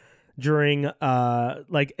died during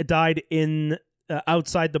died in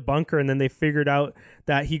outside the bunker, and then they figured out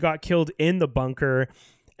that he got killed in the bunker.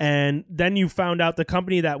 And then you found out the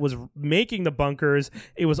company that was making the bunkers,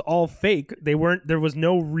 it was all fake. There was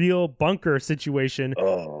no real bunker situation.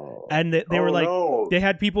 Oh. And they were they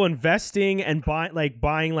had people investing and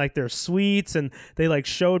buying like their suites, and they like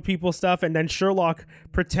showed people stuff. And then Sherlock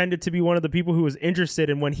pretended to be one of the people who was interested.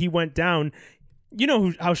 And when he went down, you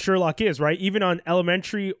know how Sherlock is, right? Even on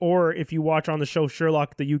Elementary, or if you watch on the show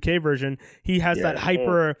Sherlock, the UK version, he has that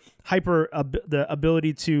hyper the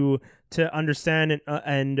ability to understand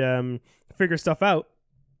and figure stuff out.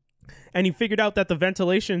 And he figured out that the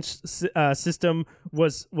ventilation system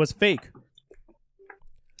was fake.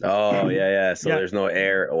 Oh yeah. So Yeah. there's no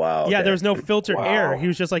air. Wow. Yeah, okay. there was no filtered Wow. air. He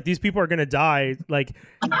was just like, these people are gonna die. Like,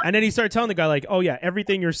 and then he started telling the guy, like, oh yeah,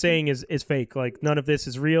 everything you're saying is fake. Like, none of this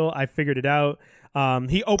is real. I figured it out.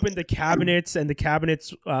 He opened the cabinets, and the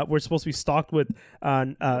cabinets were supposed to be stocked with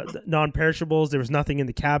non-perishables. There was nothing in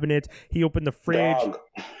the cabinet. He opened the fridge. Dog.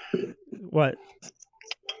 What?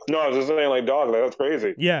 No, I was just saying like dog. Like, that's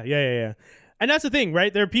crazy. Yeah. And that's the thing,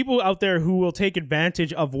 right? There are people out there who will take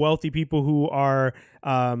advantage of wealthy people who are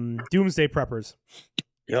doomsday preppers.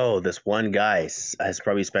 Yo, this one guy has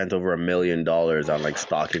probably spent over $1 million on like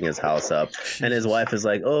stocking his house up, and his wife is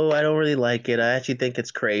like, "Oh, I don't really like it. I actually think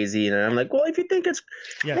it's crazy." And I'm like, "Well, if you think it's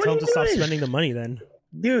Yeah, what tell are him you to stop doing? spending the money then.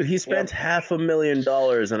 Dude, he spent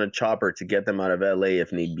 $500,000 on a chopper to get them out of LA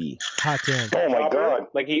if need be. Hot damn. Oh my Chopper? god.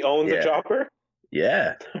 Like he owns Yeah. a chopper.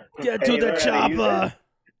 Yeah, Get Hey, to you the learn how to use chopper.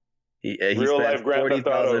 he Real spent life Grand Theft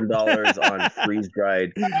 $40,000 on freeze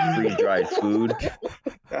dried food.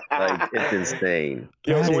 Like it's insane,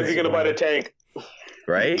 Yo, That so when's is he gonna buy the tank?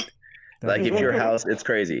 right? Like That if is your wild. house, it's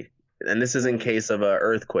crazy. And this is in case of an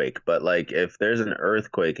earthquake, but like if there's an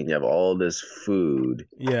earthquake and you have all this food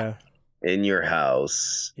Yeah. in your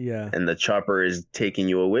house and the chopper is taking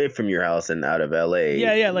you away from your house and out of LA.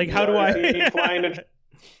 Yeah, like how do Is he I flying it?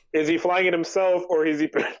 Is he flying it himself, or is he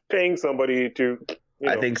paying somebody to?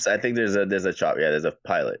 I think there's a chopper. Yeah, there's a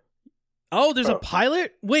pilot. Oh, there's a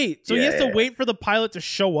pilot? Wait, so he has to Yeah. wait for the pilot to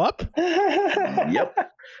show up? Yep.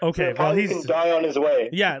 Okay, well Probably can he's die on his way.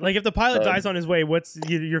 yeah, like if the pilot So- dies on his way, what's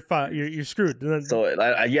you're screwed. So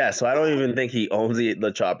so I don't even think he owns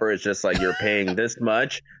the chopper. It's just like you're paying this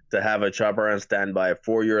much to have a chopper on standby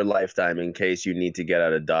for your lifetime in case you need to get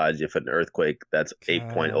out of Dodge if an earthquake that's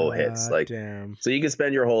 8.0 hits. Like, damn. so you can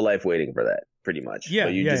spend your whole life waiting for that, pretty much. Yeah, So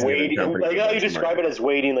you yeah, just yeah. give the Waiting, company like too how you much describe money. it as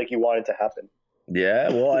waiting, like you want it to happen. Yeah,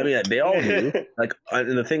 well, I mean, they all do. Like,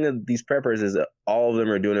 and the thing of these preppers is that all of them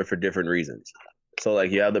are doing it for different reasons. So,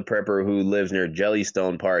 like, you have the prepper who lives near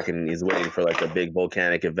Jellystone Park and he's waiting for like a big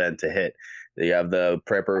volcanic event to hit. You have the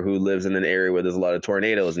prepper who lives in an area where there's a lot of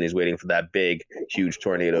tornadoes and he's waiting for that big, huge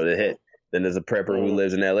tornado to hit. Then there's a prepper who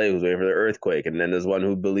lives in LA who's waiting for the earthquake. And then there's one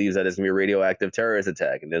who believes that it's going to be a radioactive terrorist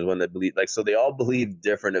attack. And there's one that believes, like, so they all believe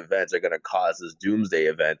different events are going to cause this doomsday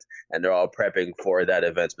event. And they're all prepping for that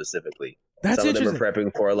event specifically. That's Some of them are interesting.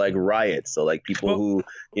 prepping for like riots. So like people But-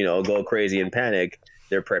 who, go crazy and panic,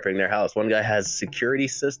 they're prepping their house. One guy has security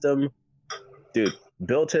system, dude,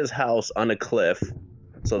 built his house on a cliff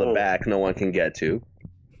so the back no one can get to.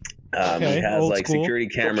 Okay, He has old like school. security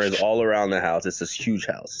cameras all around the house. It's this huge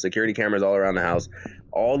house. Security cameras all around the house.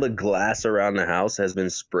 All the glass around the house has been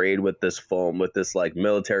sprayed with this foam, with this like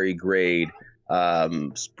military grade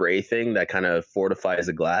spray thing that kind of fortifies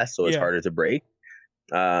the glass so it's Yeah. harder to break.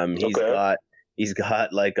 He's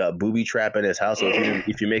got like a booby trap in his house. So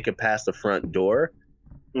if you make it past the front door,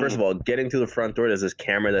 first of all, getting to the front door, there's this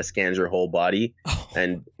camera that scans your whole body,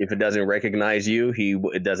 and if it doesn't recognize you,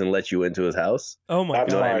 it doesn't let you into his house. Oh my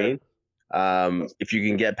That's You know god. what I mean? If you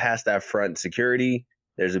can get past that front security,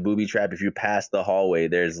 there's a booby trap. If you pass the hallway,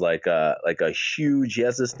 there's like a huge. He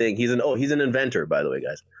has this thing. He's an inventor, by the way,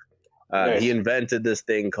 guys. Nice. He invented this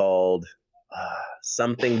thing called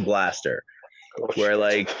something blaster, where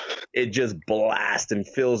like it just blasts and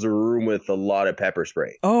fills the room with a lot of pepper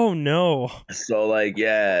spray. Oh no. So like you're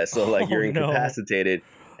Oh, no. incapacitated,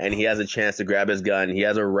 and he has a chance to grab his gun. He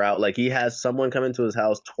has a route. Like he has someone come into his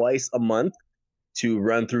house twice a month to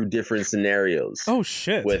run through different scenarios Oh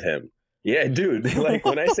shit. with him. Yeah, dude. Like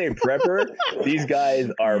when I say prepper, these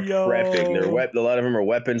guys are Yo. prepping. A lot of them are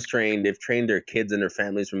weapons trained. They've trained their kids and their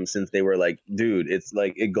families from since they were like, dude. It's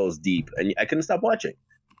like it goes deep, and I couldn't stop watching.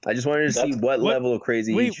 I just wanted to see what level of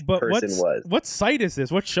crazy each but person was. what site is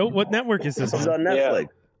this? What show? What network is this It's on? on Netflix.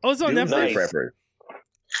 Oh, it's on Doomsday Netflix. Prepper.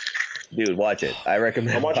 Dude, watch it. I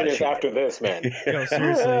recommend. I'm watching this watching after this, man. Yo,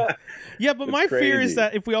 seriously. Yeah, but It's my fear is crazy.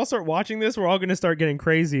 that if we all start watching this, we're all going to start getting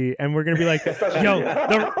crazy, and we're going to be like, "Yo,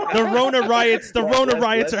 the Rona riots, the Rona let's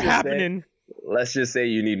riots are just say- happening." Let's just say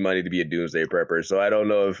you need money to be a doomsday prepper. So I don't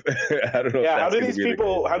know if I don't know. Yeah, if how that's do gonna these be the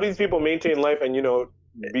people? How do these people maintain life and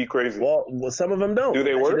be crazy? Well, some of them don't. Do they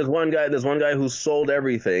Actually, work? There's one guy who sold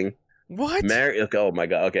everything. What? Oh my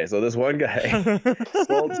god. Okay, so this one guy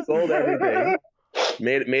sold everything.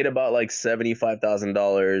 Made about like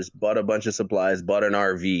 $75,000. Bought a bunch of supplies. Bought an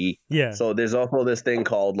RV. Yeah. So there's also this thing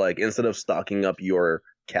called like instead of stocking up your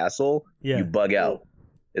castle, Yeah. you bug out.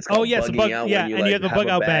 It's Oh, called yes, bugging bug- out. yeah, when you, and you have the bug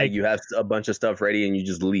a out bag. You have a bunch of stuff ready and you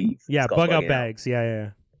just leave. Yeah, It's called bug out bugging bags.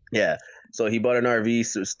 Yeah. Yeah. So he bought an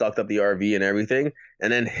RV, stocked up the RV and everything,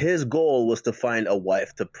 and then his goal was to find a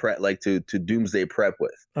wife to prep, like to doomsday prep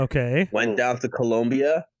with. Okay. Went down to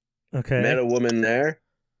Colombia, met Okay. a woman there,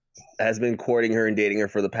 has been courting her and dating her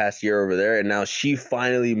for the past year over there, and now she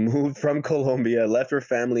finally moved from Colombia, left her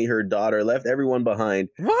family, her daughter, left everyone behind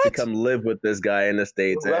to What? come live with this guy in the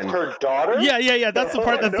States. Left And her daughter? Yeah. That's the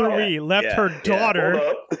part that threw me. Left Yeah, her yeah. daughter.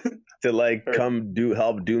 Hold up. to like come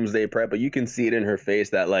help Doomsday Prep, but you can see it in her face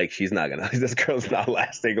that like she's not gonna. This girl's not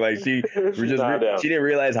lasting. Like she didn't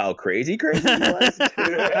realize how crazy she was until she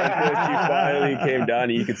finally came down,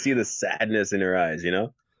 and you could see the sadness in her eyes. You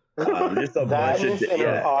know, just a bunch of in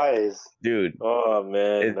her eyes, dude. Oh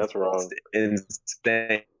man, that's wrong.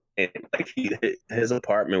 Insane. Like his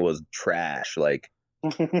apartment was trash. Like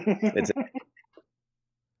it's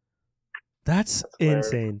That's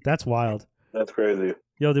insane. That's wild. That's crazy.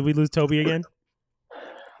 Yo, did we lose Toby again?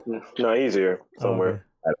 No, he's here somewhere.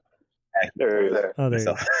 There he is. Oh, there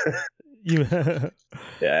so, you. yeah,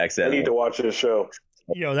 I accidentally. need to watch this show.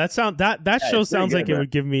 Yo, that show it's sounds pretty like good, it man.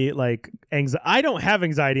 would give me like anxiety. I don't have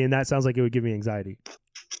anxiety, and that sounds like it would give me anxiety.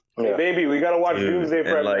 Hey, baby, we gotta watch Dude, Doomsday and,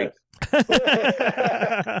 Prep. like,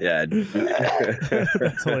 yeah.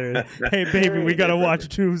 That's hilarious. Hey, baby, we gotta watch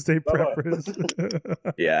Tuesday Preppers.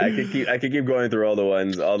 Yeah, I could keep going through all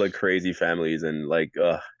the crazy families, and like,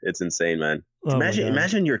 it's insane, man. Oh my God.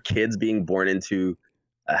 Imagine your kids being born into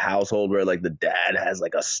a household where like the dad has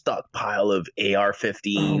like a stockpile of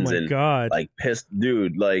AR-15s Oh my and God. like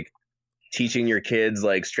dude, like teaching your kids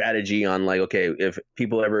like strategy on like, okay, if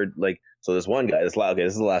people ever like, so this one guy, this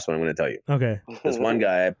is the last one I'm going to tell you. Okay. This one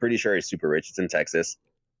guy, I'm pretty sure he's super rich. It's in Texas.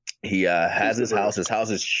 He has his house. His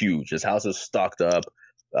house is huge. His house is stocked up,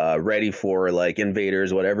 ready for like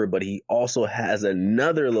invaders, whatever. But he also has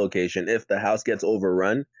another location if the house gets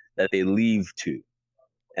overrun that they leave to,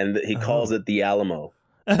 and he calls it the Alamo.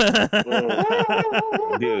 Dude,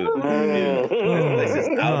 this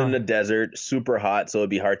is out in the desert, super hot, so it'd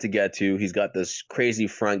be hard to get to. He's got this crazy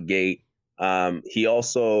front gate. He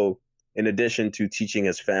also, in addition to teaching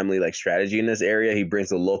his family like strategy in this area, he brings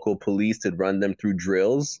the local police to run them through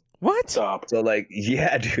drills. What? Stop. So like,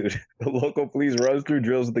 yeah, dude, the local police runs through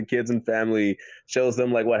drills with the kids and family, shows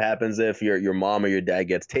them like what happens if your mom or your dad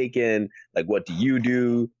gets taken. Like, what do you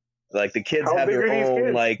do? Like the kids How have big their are these own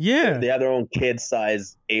kids? like, Yeah. they have their own kid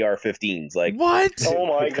size AR-15s. Like, What? Oh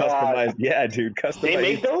my customized. God. Yeah, dude, customized. They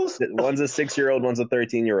make those? One's a 6-year-old, one's a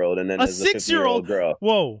 13-year-old, and then A there's a 6-year-old 15-year-old girl.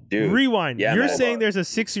 Whoa. Dude. Rewind. Yeah, You're man. saying there's a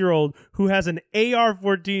 6-year-old who has an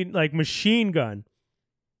AR-14 like machine gun.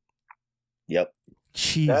 Yep.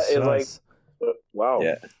 Jesus. That is like, wow.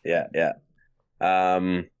 Yeah. Yeah.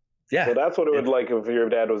 Yeah. So that's what it would like if your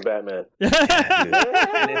dad was Batman.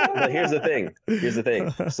 But here's the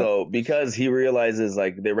thing. So because he realizes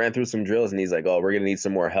like they ran through some drills and he's like, oh, we're gonna need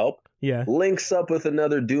some more help. Yeah. Links up with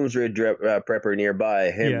another Doomsday prepper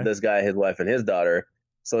nearby. This guy, his wife, and his daughter.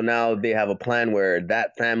 So now they have a plan where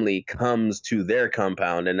that family comes to their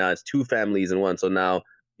compound, and now it's 2 families in one. So now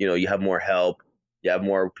you have more help. You have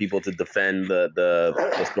more people to defend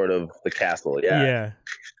the sort of the castle. Yeah.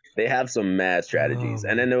 They have some mad strategies. Oh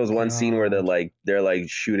And then there was one scene where God. they're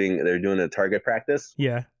shooting, they're doing a target practice.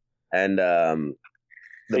 Yeah. And the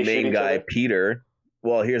They shoot main each guy, other? Peter,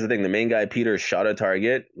 well, here's the thing. The main guy, Peter, shot a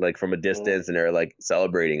target like from a distance and they're like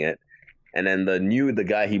celebrating it. And then the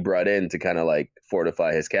guy he brought in to kind of like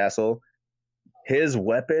fortify his castle, his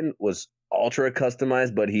weapon was ultra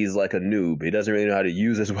customized, but he's like a noob. He doesn't really know how to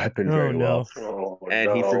use his weapon very well. Oh,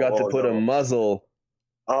 And he forgot to put a muzzle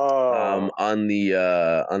on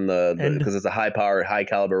the because it's a high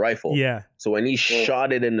caliber rifle. Yeah. So when he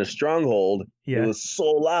shot it in the stronghold, Yeah. it was so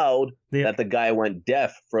loud Yeah. that the guy went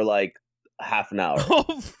deaf for like half an hour.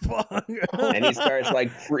 Oh fuck. And he starts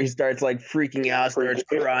freaking out, starts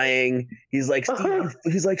crying. He's like,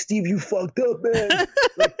 Steve, you fucked up, man.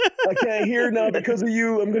 Like, I can't hear now because of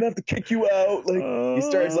you. I'm gonna have to kick you out. Like he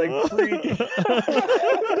starts like freaking.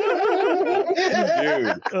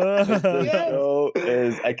 Dude, the show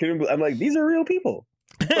is. I'm like, these are real people.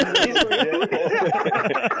 These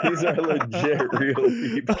are legit real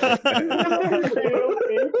people.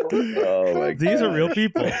 Oh my God. These are real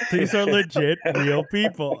people. These are legit real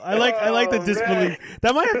people. I like the disbelief.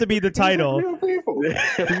 That might have to be the title.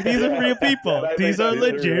 These are real people. These are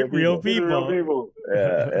legit real people.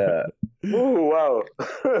 Yeah. Ooh, wow.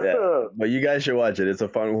 Yeah. But you guys should watch it. It's a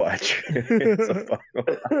fun watch. It's a fun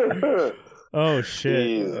watch. Oh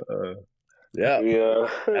shit. Jeez. Yeah. Yeah.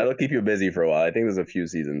 That'll keep you busy for a while. I think there's a few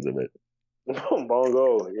seasons of it.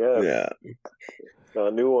 Bongo, yes. Yeah.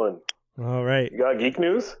 A new one. All right. You got geek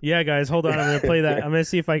news? Yeah, guys, hold on. I'm gonna play that. I'm gonna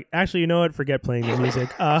see if I actually, you know what? Forget playing the music.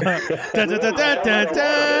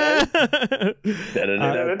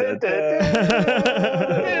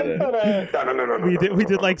 We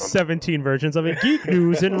did like 17 versions of it. Geek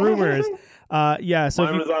news and rumors. Yeah, so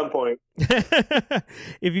Mine was on point.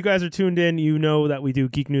 if you guys are tuned in, you know that we do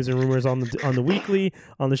geek news and rumors on the weekly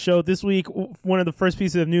on the show. This week, one of the first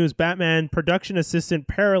pieces of news: Batman production assistant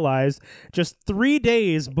paralyzed just 3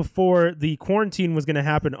 days before the quarantine was going to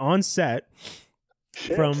happen on set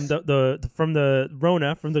from the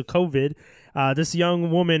Rona, from the COVID. This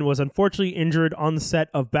young woman was unfortunately injured on the set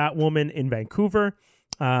of Batwoman in Vancouver.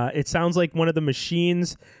 It sounds like one of the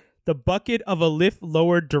machines. The bucket of a lift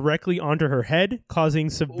lowered directly onto her head,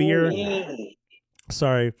 causing severe.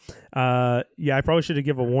 Sorry. Yeah, I probably should have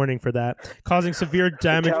given a warning for that. Causing severe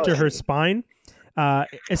damage to her spine.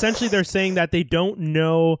 Essentially, they're saying that they don't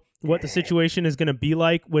know what the situation is going to be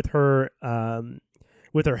like with her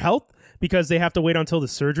health because they have to wait until the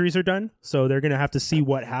surgeries are done. So they're going to have to see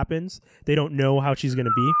what happens. They don't know how she's going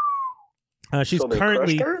to be. She's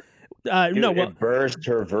currently. It burst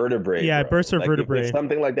her vertebrae. Yeah, it burst her vertebrae. If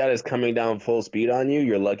something like that is coming down full speed on you,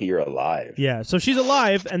 you're lucky you're alive. Yeah, so she's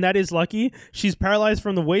alive, and that is lucky. She's paralyzed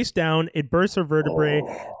from the waist down. It burst her vertebrae.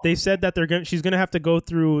 They said that she's gonna have to go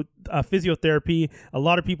through physiotherapy. A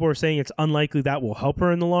lot of people are saying it's unlikely that will help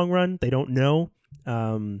her in the long run. They don't know,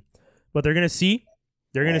 but they're gonna see.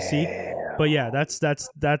 They're gonna see. But yeah,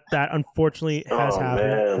 that unfortunately has happened.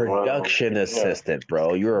 Man. Production assistant,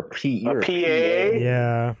 bro. You're a PA.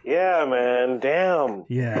 Yeah. Yeah, man. Damn.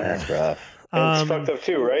 Yeah. That's rough. And it's fucked up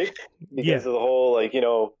too, right? Because of the whole,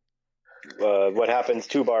 what happens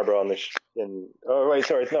to Barbara on the I'm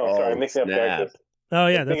mixing up characters. Oh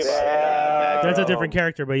yeah, that's a different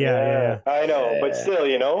character, but yeah. I know, but still,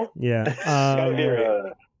 Yeah.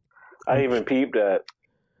 I even peeped that.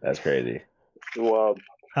 That's crazy. Wow.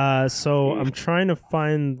 So I'm trying to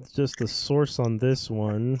find just the source on this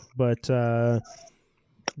one, but the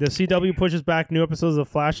CW pushes back new episodes of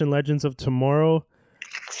Flash and Legends of Tomorrow.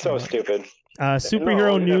 So stupid.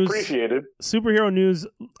 Superhero news. Appreciated. Superhero news.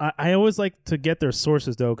 I always like to get their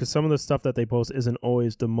sources though, because some of the stuff that they post isn't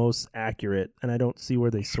always the most accurate, and I don't see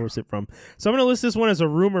where they source it from. So I'm going to list this one as a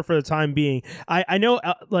rumor for the time being. I know,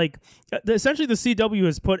 essentially, the CW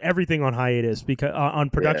has put everything on hiatus because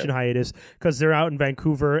on production hiatus because they're out in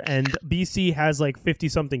Vancouver, and BC has 50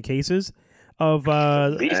 something cases of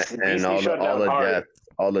and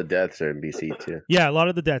all the deaths are in BC too. Yeah, a lot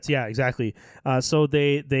of the deaths. Yeah, exactly. So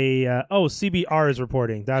they CBR is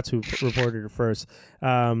reporting. That's who reported it first.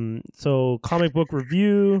 So Comic Book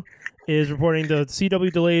Review is reporting the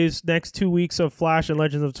CW delays next 2 weeks of Flash and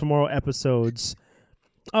Legends of Tomorrow episodes.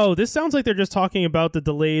 Oh, this sounds like they're just talking about the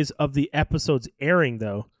delays of the episodes airing,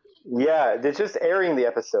 though. Yeah, they're just airing the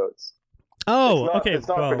episodes. Oh, okay. It's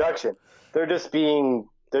not production. They're just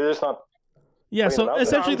not. Yeah, so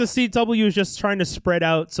essentially the CW is just trying to spread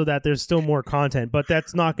out so that there's still more content, but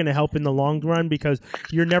that's not going to help in the long run because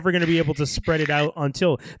you're never going to be able to spread it out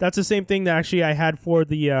until... That's the same thing that actually I had for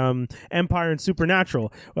the Empire and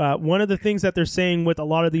Supernatural. One of the things that they're saying with a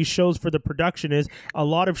lot of these shows for the production is a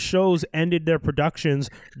lot of shows ended their productions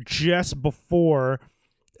just before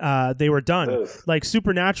they were done. Like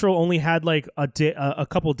Supernatural only had a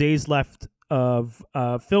couple days left of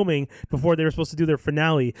filming before they were supposed to do their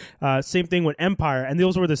finale. Same thing with Empire, and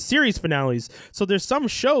those were the series finales. So there's some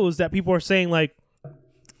shows that people are saying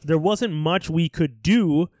there wasn't much we could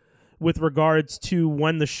do with regards to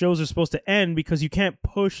when the shows are supposed to end because you can't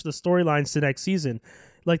push the storylines to next season.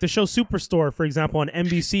 Like the show Superstore, for example, on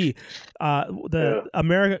NBC,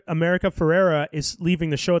 America Ferrera is leaving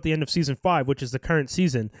the show at the end of season 5, which is the current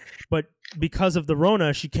season. But because of the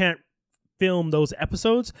Rona, she can't film those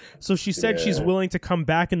episodes, so she said she's willing to come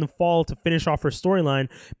back in the fall to finish off her storyline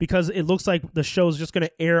because it looks like the show's just going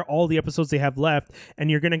to air all the episodes they have left, and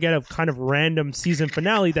you're going to get a kind of random season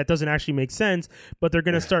finale that doesn't actually make sense, but they're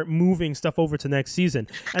going to start moving stuff over to next season,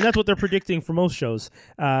 and that's what they're predicting for most shows.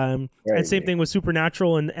 And same thing with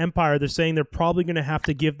Supernatural and Empire. They're saying they're probably going to have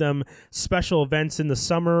to give them special events in the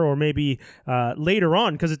summer or maybe later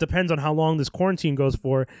on, because it depends on how long this quarantine goes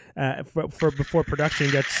for before production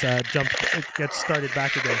gets started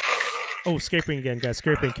back again. Oh, scraping again, guys.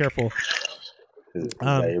 Scraping, careful. Is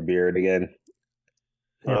that your beard again?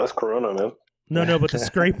 Oh, that's Corona, man. No, but the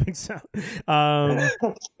scraping sound.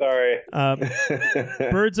 Sorry.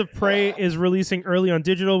 Birds of Prey is releasing early on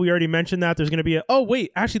digital. We already mentioned that. There's going to be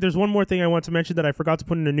actually, there's one more thing I want to mention that I forgot to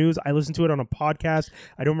put in the news. I listened to it on a podcast.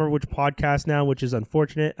 I don't remember which podcast now, which is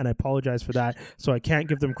unfortunate, and I apologize for that. So I can't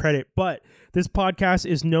give them credit. But this podcast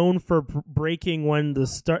is known for breaking when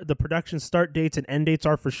the production start dates and end dates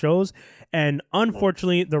are for shows. And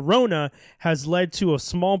unfortunately, the Rona has led to a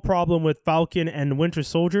small problem with Falcon and Winter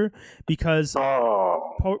Soldier because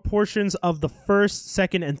portions of the first,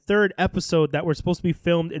 second, and third episode that were supposed to be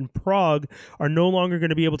filmed in Prague are no longer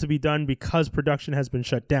going to be able to be done because production has been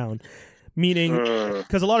shut down. meaning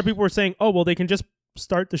because a lot of people were saying, oh, well, they can just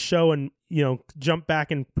start the show and, you know, jump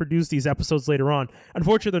back and produce these episodes later on.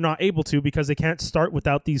 Unfortunately, they're not able to because they can't start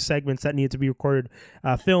without these segments that need to be recorded,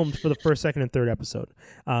 filmed for the first, second, and third episode.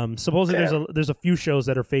 Supposedly, there's a few shows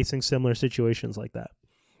that are facing similar situations like that.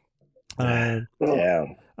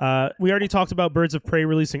 We already talked about Birds of Prey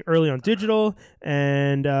releasing early on digital,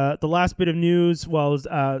 and the last bit of news,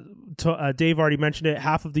 Dave already mentioned it,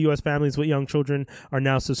 half of the U.S. families with young children are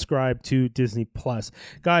now subscribed to Disney Plus.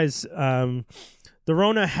 Guys, the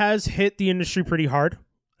Rona has hit the industry pretty hard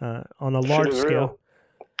on a large scale.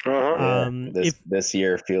 This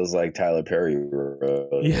year feels like Tyler Perry.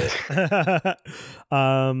 The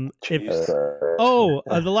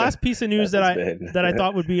last piece of news that I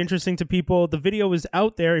thought would be interesting to people, the video is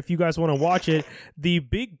out there if you guys want to watch it. The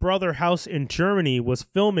Big Brother house in Germany was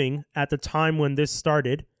filming at the time when this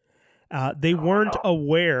started. They weren't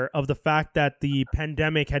aware of the fact that the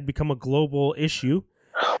pandemic had become a global issue.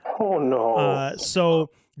 Oh no! So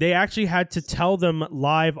they actually had to tell them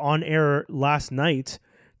live on air last night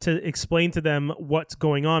to explain to them what's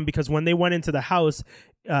going on, because when they went into the house,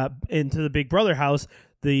 into the Big Brother house,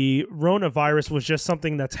 the Rona-virus was just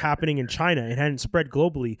something that's happening in China. It hadn't spread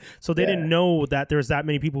globally. So they didn't know that there's that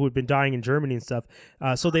many people who had been dying in Germany and stuff.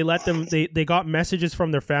 So they let them, they got messages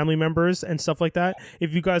from their family members and stuff like that.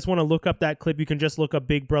 If you guys want to look up that clip, you can just look up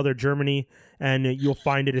Big Brother Germany and you'll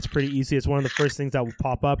find it. It's pretty easy. It's one of the first things that will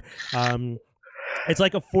pop up. It's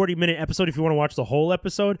like a 40-minute episode if you want to watch the whole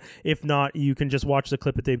episode. If not, you can just watch the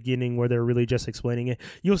clip at the beginning where they're really just explaining it.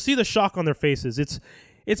 You'll see the shock on their faces. It's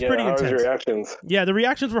pretty intense. How was your reactions? Yeah, the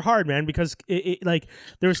reactions were hard, man, because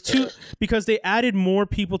because they added more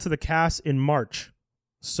people to the cast in March.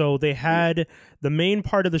 So they had the main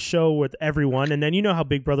part of the show with everyone, and then you know how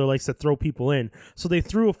Big Brother likes to throw people in. So they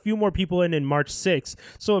threw a few more people in March 6th.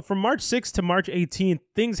 So from March 6th to March 18th,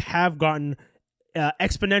 things have gotten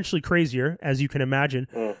exponentially crazier, as you can imagine.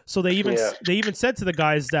 So they even said to the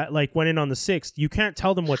guys that like went in on the 6th, you can't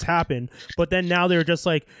tell them what's happened. But then now they're just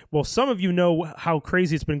like, well, some of you know how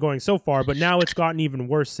crazy it's been going so far, but now it's gotten even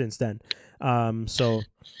worse since then. So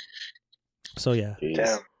yeah.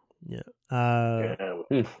 Damn. Yeah.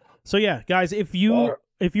 So yeah, guys, if you were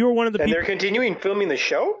one of the people, and they're continuing filming the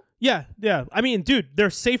show. Yeah. I mean, dude,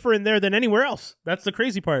 they're safer in there than anywhere else. That's the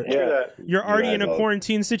crazy part. Yeah. You're already in a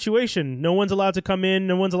quarantine situation. No one's allowed to come in.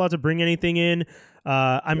 No one's allowed to bring anything in.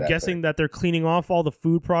 I'm guessing that they're cleaning off all the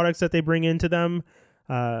food products that they bring into them.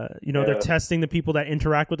 They're testing the people that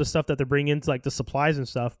interact with the stuff that they're bringing into, like the supplies and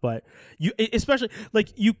stuff. But especially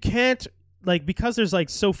you can't, like, because there's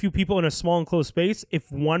like so few people in a small enclosed space,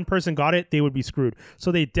 if one person got it, they would be screwed.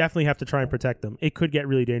 So they definitely have to try and protect them. It could get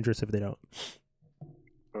really dangerous if they don't.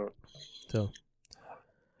 So,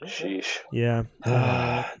 sheesh. Yeah,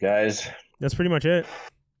 guys, that's pretty much it.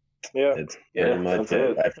 Yeah, it's pretty much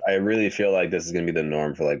it. I really feel like this is gonna be the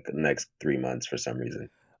norm for like the next 3 months for some reason.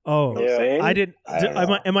 Oh, yeah.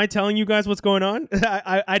 Am I telling you guys what's going on?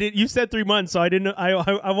 I did. You said 3 months, so I didn't.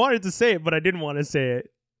 I wanted to say it, but I didn't want to say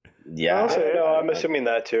it. Yeah, I'm assuming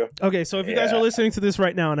that too. Okay, so if you guys are listening to this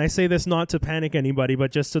right now, and I say this not to panic anybody,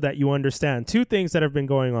 but just so that you understand, two things that have been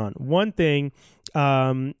going on. One thing,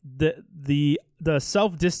 the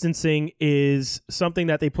self-distancing is something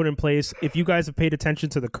that they put in place. If you guys have paid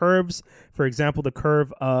attention to the curves, for example, the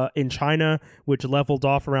curve in China, which leveled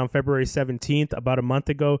off around February 17th, about a month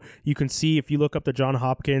ago, you can see if you look up the Johns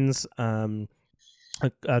Hopkins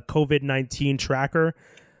COVID-19 tracker,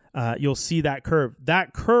 you'll see that curve.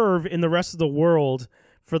 That curve in the rest of the world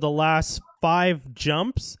for the last 5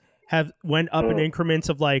 jumps have went up in increments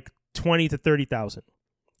of like 20 to 30,000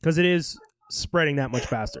 because it is spreading that much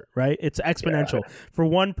faster, right? It's exponential. For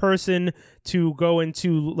one person to go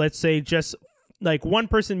into, let's say, just like one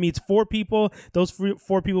person meets 4 people, those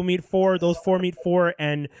 4 people meet 4, those 4 meet 4,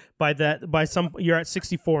 and you're at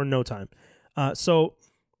 64 in no time. So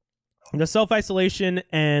the self-isolation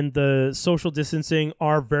and the social distancing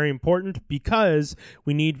are very important because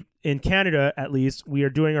we need, in Canada at least, we are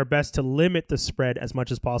doing our best to limit the spread as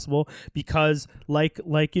much as possible because like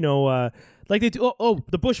they do,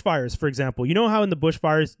 the bushfires, for example. You know how in the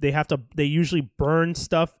bushfires they usually burn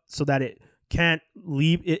stuff so that it can't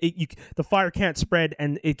leave, the fire can't spread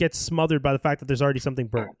and it gets smothered by the fact that there's already something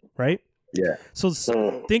burnt, right? Yeah. So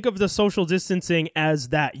think of the social distancing as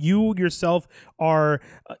that. You yourself are,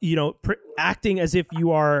 acting as if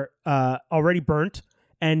you are already burnt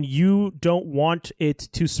and you don't want it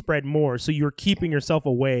to spread more. So you're keeping yourself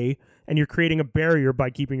away and you're creating a barrier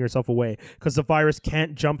by keeping yourself away because the virus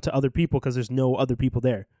can't jump to other people because there's no other people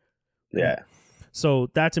there. Yeah. So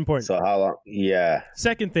that's important. So how long? Yeah.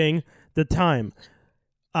 Second thing, the time.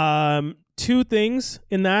 2 things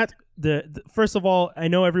in that. first of all, I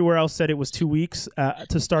know everywhere else said it was 2 weeks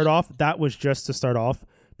to start off. That was just to start off.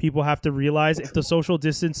 People have to realize if the social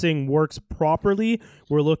distancing works properly,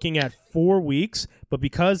 we're looking at 4 weeks. But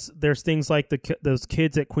because there's things like those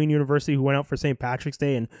kids at Queen University who went out for St. Patrick's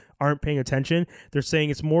Day and aren't paying attention, they're saying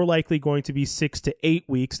it's more likely going to be 6 to 8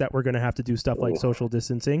 weeks that we're going to have to do stuff like social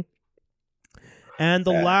distancing. And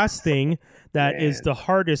the last thing that is the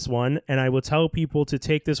hardest one, and I will tell people to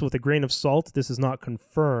take this with a grain of salt. This is not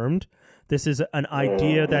confirmed. This is an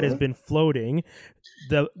idea that has been floating.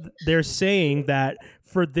 They're saying that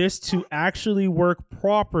for this to actually work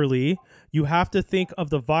properly, you have to think of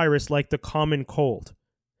the virus like the common cold,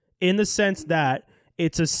 in the sense that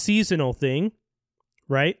it's a seasonal thing,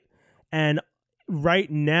 right? And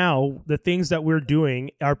right now, the things that we're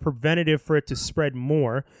doing are preventative for it to spread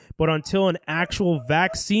more. But until an actual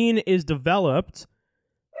vaccine is developed,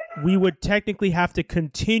 we would technically have to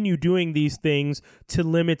continue doing these things to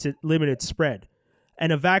limit its spread.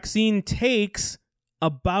 And a vaccine takes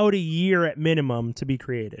about a year at minimum to be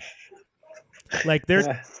created. Like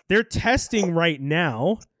they're testing right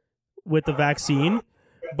now with the vaccine,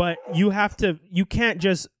 but you can't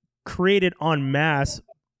just create it en masse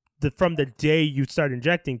from the day you start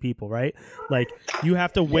injecting people, right? Like you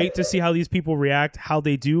have to wait to see how these people react, how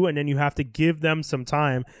they do, and then you have to give them some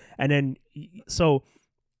time. And then so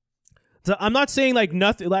I'm not saying like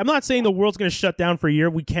nothing. I'm not saying the world's going to shut down for a year.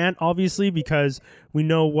 We can't, obviously, because we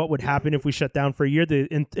know what would happen if we shut down for a year.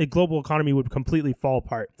 The global economy would completely fall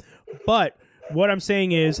apart. But what I'm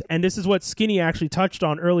saying is, and this is what Skinny actually touched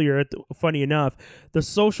on earlier, funny enough, the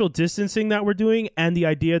social distancing that we're doing and the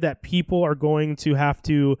idea that people are going to have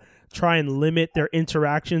to try and limit their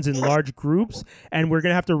interactions in large groups, and we're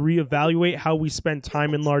going to have to reevaluate how we spend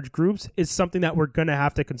time in large groups is something that we're going to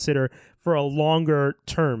have to consider for a longer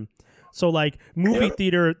term. So like movie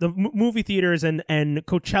theaters and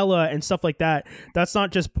Coachella and stuff like that, that's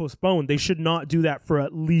not just postponed. They should not do that for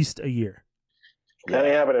at least a year. That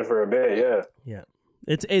ain't happening for a bit, yeah. Yeah.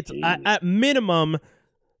 It's at minimum,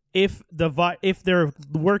 if they're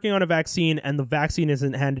working on a vaccine and the vaccine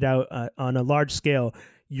isn't handed out on a large scale,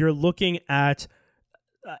 you're looking at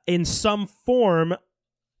in some form,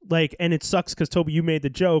 like, and it sucks because Toby, you made the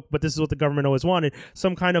joke, but this is what the government always wanted,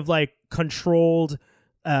 some kind of like controlled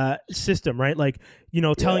system, right? Like,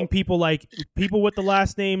 telling people like people with the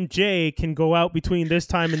last name J can go out between this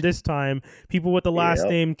time and this time, people with the last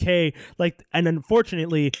name K, like, and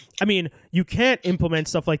unfortunately, I mean, you can't implement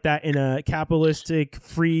stuff like that in a capitalistic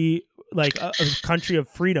free, like a country of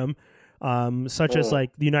freedom, such as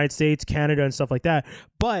like the United States, Canada, and stuff like that.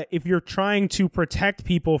 But if you're trying to protect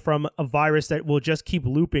people from a virus that will just keep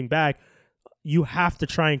looping back, you have to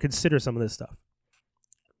try and consider some of this stuff.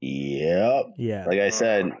 Yep. Yeah. Like I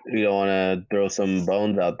said, we don't want to throw some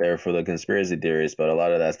bones out there for the conspiracy theories, but a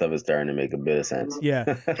lot of that stuff is starting to make a bit of sense.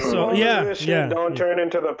 Yeah. So Don't turn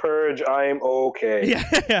into the Purge. I'm okay.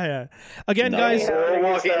 Yeah. Again, guys. I'm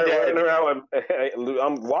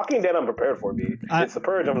Walking Dead. I'm prepared for me. It's the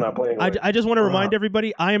Purge. I'm not playing. I just want to remind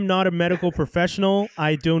everybody, I am not a medical professional.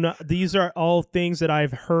 I do not. These are all things that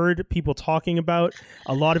I've heard people talking about.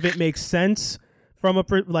 A lot of it makes sense from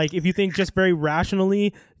if you think just very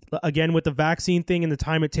rationally. Again, with the vaccine thing and the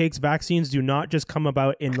time it takes, vaccines do not just come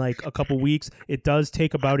about in like a couple weeks. It does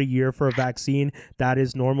take about a year for a vaccine. That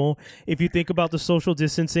is normal. If you think about the social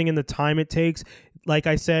distancing and the time it takes, like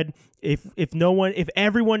I said, if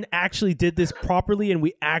everyone actually did this properly and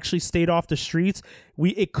we actually stayed off the streets,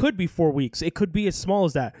 it could be 4 weeks. It could be as small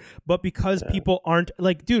as that. But because people aren't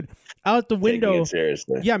like, dude, out the window,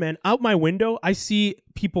 yeah, man, out my window, I see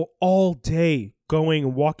people all day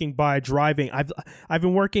going, walking by, driving. I've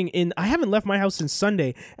been working I haven't left my house since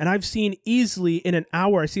Sunday, and I've seen easily in an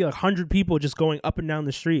hour, I see like 100 people just going up and down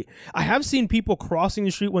the street. I have seen people crossing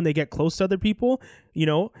the street when they get close to other people,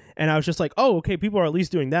 and I was just like, oh, okay, people are at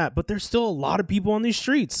least doing that, but there's still a lot of people on these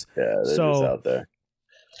streets. Yeah, they're just out there.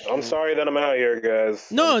 I'm sorry that I'm out here, guys.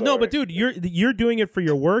 No, but dude, you're doing it for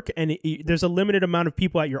your work, and there's a limited amount of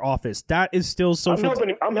people at your office. That is still social.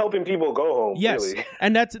 I'm helping people go home. Yes, really.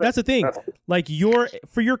 And that's the thing. Like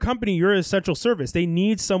for your company, you're an essential service. They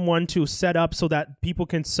need someone to set up so that people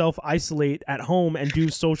can self-isolate at home and do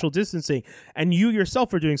social distancing. And you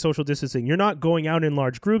yourself are doing social distancing. You're not going out in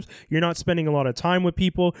large groups. You're not spending a lot of time with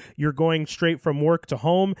people. You're going straight from work to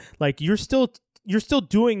home. Like you're still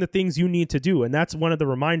doing the things you need to do, and that's one of the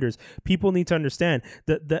reminders people need to understand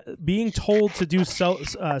that being told to do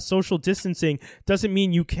social distancing doesn't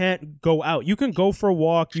mean you can't go out. You can go for a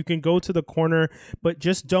walk, you can go to the corner, but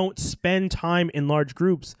just don't spend time in large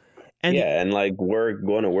groups. And and like work,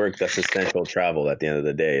 going to work, that's essential travel at the end of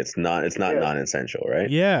the day. It's not non-essential, right?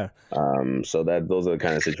 yeah, So those are the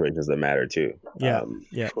kind of situations that matter too. yeah, Um,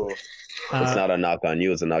 yeah. Cool. it's not a knock on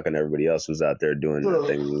you, it's a knock on everybody else who's out there doing the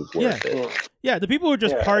thing worth it. Yeah, the people who are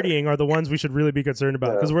just Yeah. partying are the ones we should really be concerned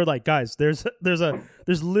about because we're like, guys, there's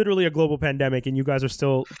literally a global pandemic and you guys are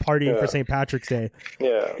still partying for St. Patrick's Day.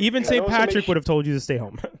 Yeah. Even And St. also Patrick make- would have told you to stay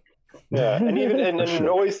home. Yeah, and even and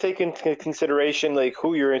always take into consideration like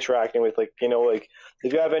who you're interacting with. Like like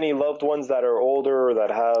if you have any loved ones that are older or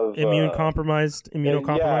that have Immunocompromised.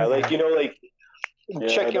 yeah, like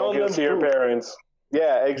check don't on give them. to your parents.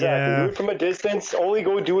 Yeah, exactly. Yeah. Do it from a distance. Only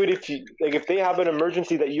go do it if you if they have an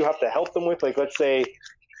emergency that you have to help them with. Like let's say,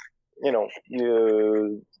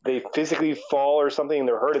 they physically fall or something and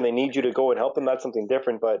they're hurt and they need you to go and help them. That's something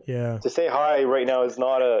different. But Yeah. to say hi right now is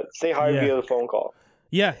not say hi Yeah. via the phone call.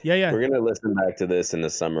 Yeah. We're gonna listen back to this in the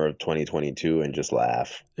summer of 2022 and just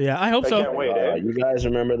laugh. Yeah, I hope I so. can't wait. You guys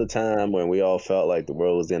remember the time when we all felt like the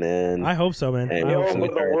world was gonna end? I hope so, man. And I hope we so.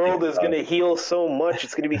 But the world is going to heal so much.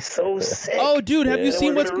 It's going to be so sick. Oh, dude, have you Yeah. seen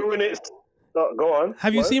we're what's going to ruin it. Oh, go on.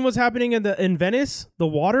 have you What? seen what's happening in Venice? The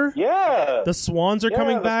water? Yeah. The swans are Yeah,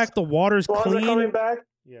 coming the back. The water's Swans clean. are coming back.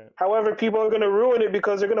 Yeah. However, people are going to ruin it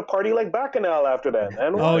because they're going to party like Bacchanal after that.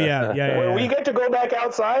 And Oh yeah. when we get to go back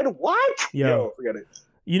outside, what? Yo. Forget it.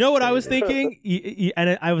 You know what I was thinking,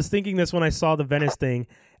 and I was thinking this when I saw the Venice thing,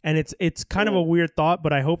 and it's kind of a weird thought,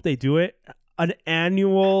 but I hope they do it. An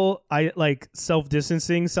annual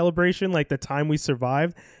self-distancing celebration, like the time we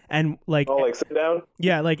survived, and like Sit down.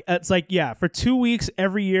 yeah, like it's like for 2 weeks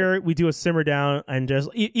every year we do a simmer down, and just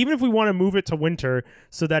even if we want to move it to winter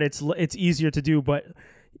so that it's easier to do, but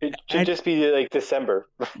It should just be like December.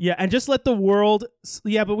 yeah, and just let the world.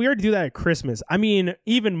 Yeah, but we already do that at Christmas. I mean,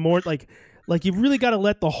 even more like you really got to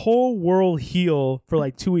let the whole world heal for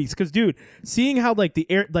like 2 weeks. Because, dude, seeing how the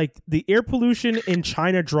air pollution in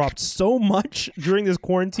China dropped so much during this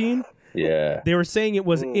quarantine, Yeah. they were saying it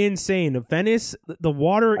was insane. Venice, the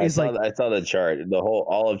water is I saw the chart.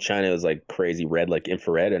 All of China was like crazy red, like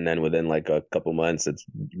infrared, and then within like a couple months, it's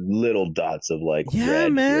little dots of like Yeah, red here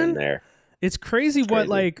man. and there. It's crazy what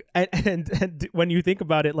and when you think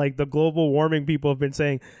about it, like the global warming people have been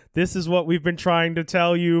saying, this is what we've been trying to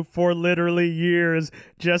tell you for literally years.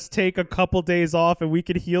 Just take a couple days off and we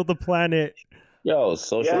could heal the planet. Yo,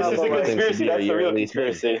 social Yeah, this is a distancing should conspiracy. be a That's the real yearly thing.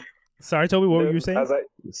 conspiracy. Sorry, Toby, what were you saying?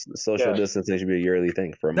 Social distancing should be a yearly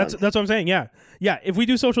thing for a month. That's what I'm saying. Yeah. If we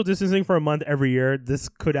do social distancing for a month every year, this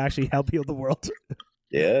could actually help heal the world.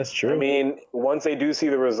 Yeah, that's true. I mean, once they do see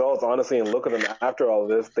the results, honestly, and look at them after all of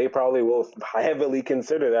this, they probably will heavily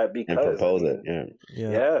consider that because and propose it. Yeah.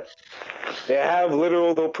 Yeah. they have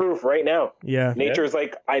literal proof right now. Yeah. Nature's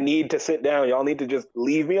like, I need to sit down. Y'all need to just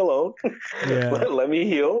leave me alone. Yeah. Let me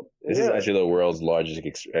heal. This is actually the world's largest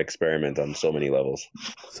experiment on so many levels.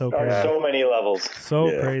 So On crazy. so many levels. So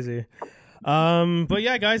Yeah. crazy. But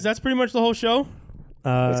yeah, guys, that's pretty much the whole show.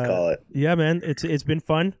 Let's call it. Yeah, man, it's been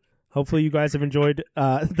fun. Hopefully, you guys have enjoyed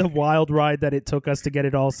the wild ride that it took us to get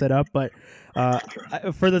it all set up. But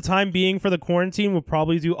for the time being, for the quarantine, we'll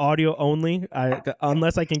probably do audio only,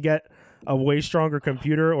 unless I can get a way stronger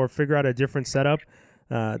computer or figure out a different setup.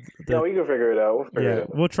 No, we can figure it out. We'll figure it Yeah,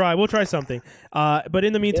 out. we'll try something. But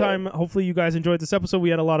in the meantime, hopefully you guys enjoyed this episode. We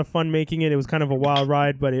had a lot of fun making it. It was kind of a wild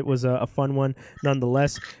ride, but it was a fun one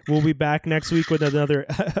nonetheless. We'll be back next week with another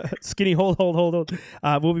skinny. Hold.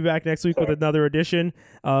 We'll be back next week with another edition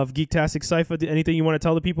of Geektastic Cypher. Anything you want to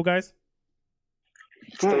tell the people, guys?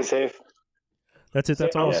 Stay safe. That's it.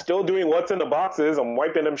 That's all. I'm still doing what's in the boxes. I'm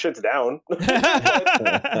wiping them shits down.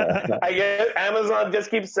 I guess Amazon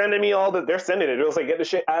just keeps sending me they're sending it. It was like, get the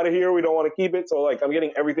shit out of here. We don't want to keep it. So like, I'm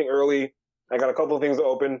getting everything early. I got a couple of things to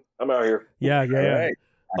open. I'm out here. Yeah. All right.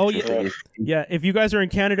 Oh yeah. If you guys are in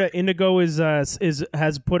Canada, Indigo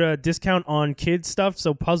has put a discount on kids stuff,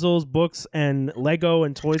 so puzzles, books, and Lego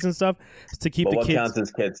and toys and stuff to keep But the what kids. counts as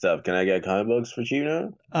kid stuff? Can I get comic books for cheap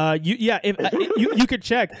now? You could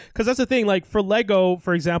check because that's the thing. Like for Lego,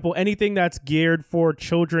 for example, anything that's geared for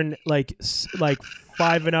children, like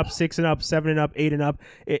 5 and up, 6 and up, 7 and up, 8 and up,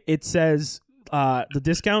 it says the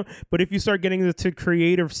discount. But if you start getting into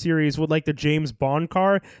creative series with like the James Bond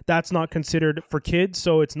car, that's not considered for kids,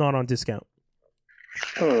 so it's not on discount.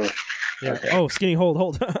 Hmm. Yeah. Okay. Oh, skinny,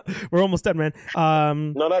 hold. We're almost done, man.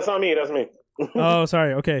 No, that's not me. That's me. Oh,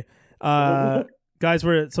 sorry. Okay. Guys,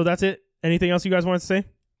 so that's it. Anything else you guys wanted to say?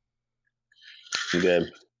 I'm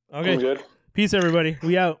good. Okay. I'm good. Peace, everybody.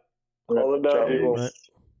 We out. All it down, people. Bye.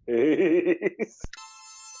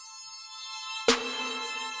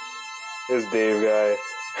 This Dave guy.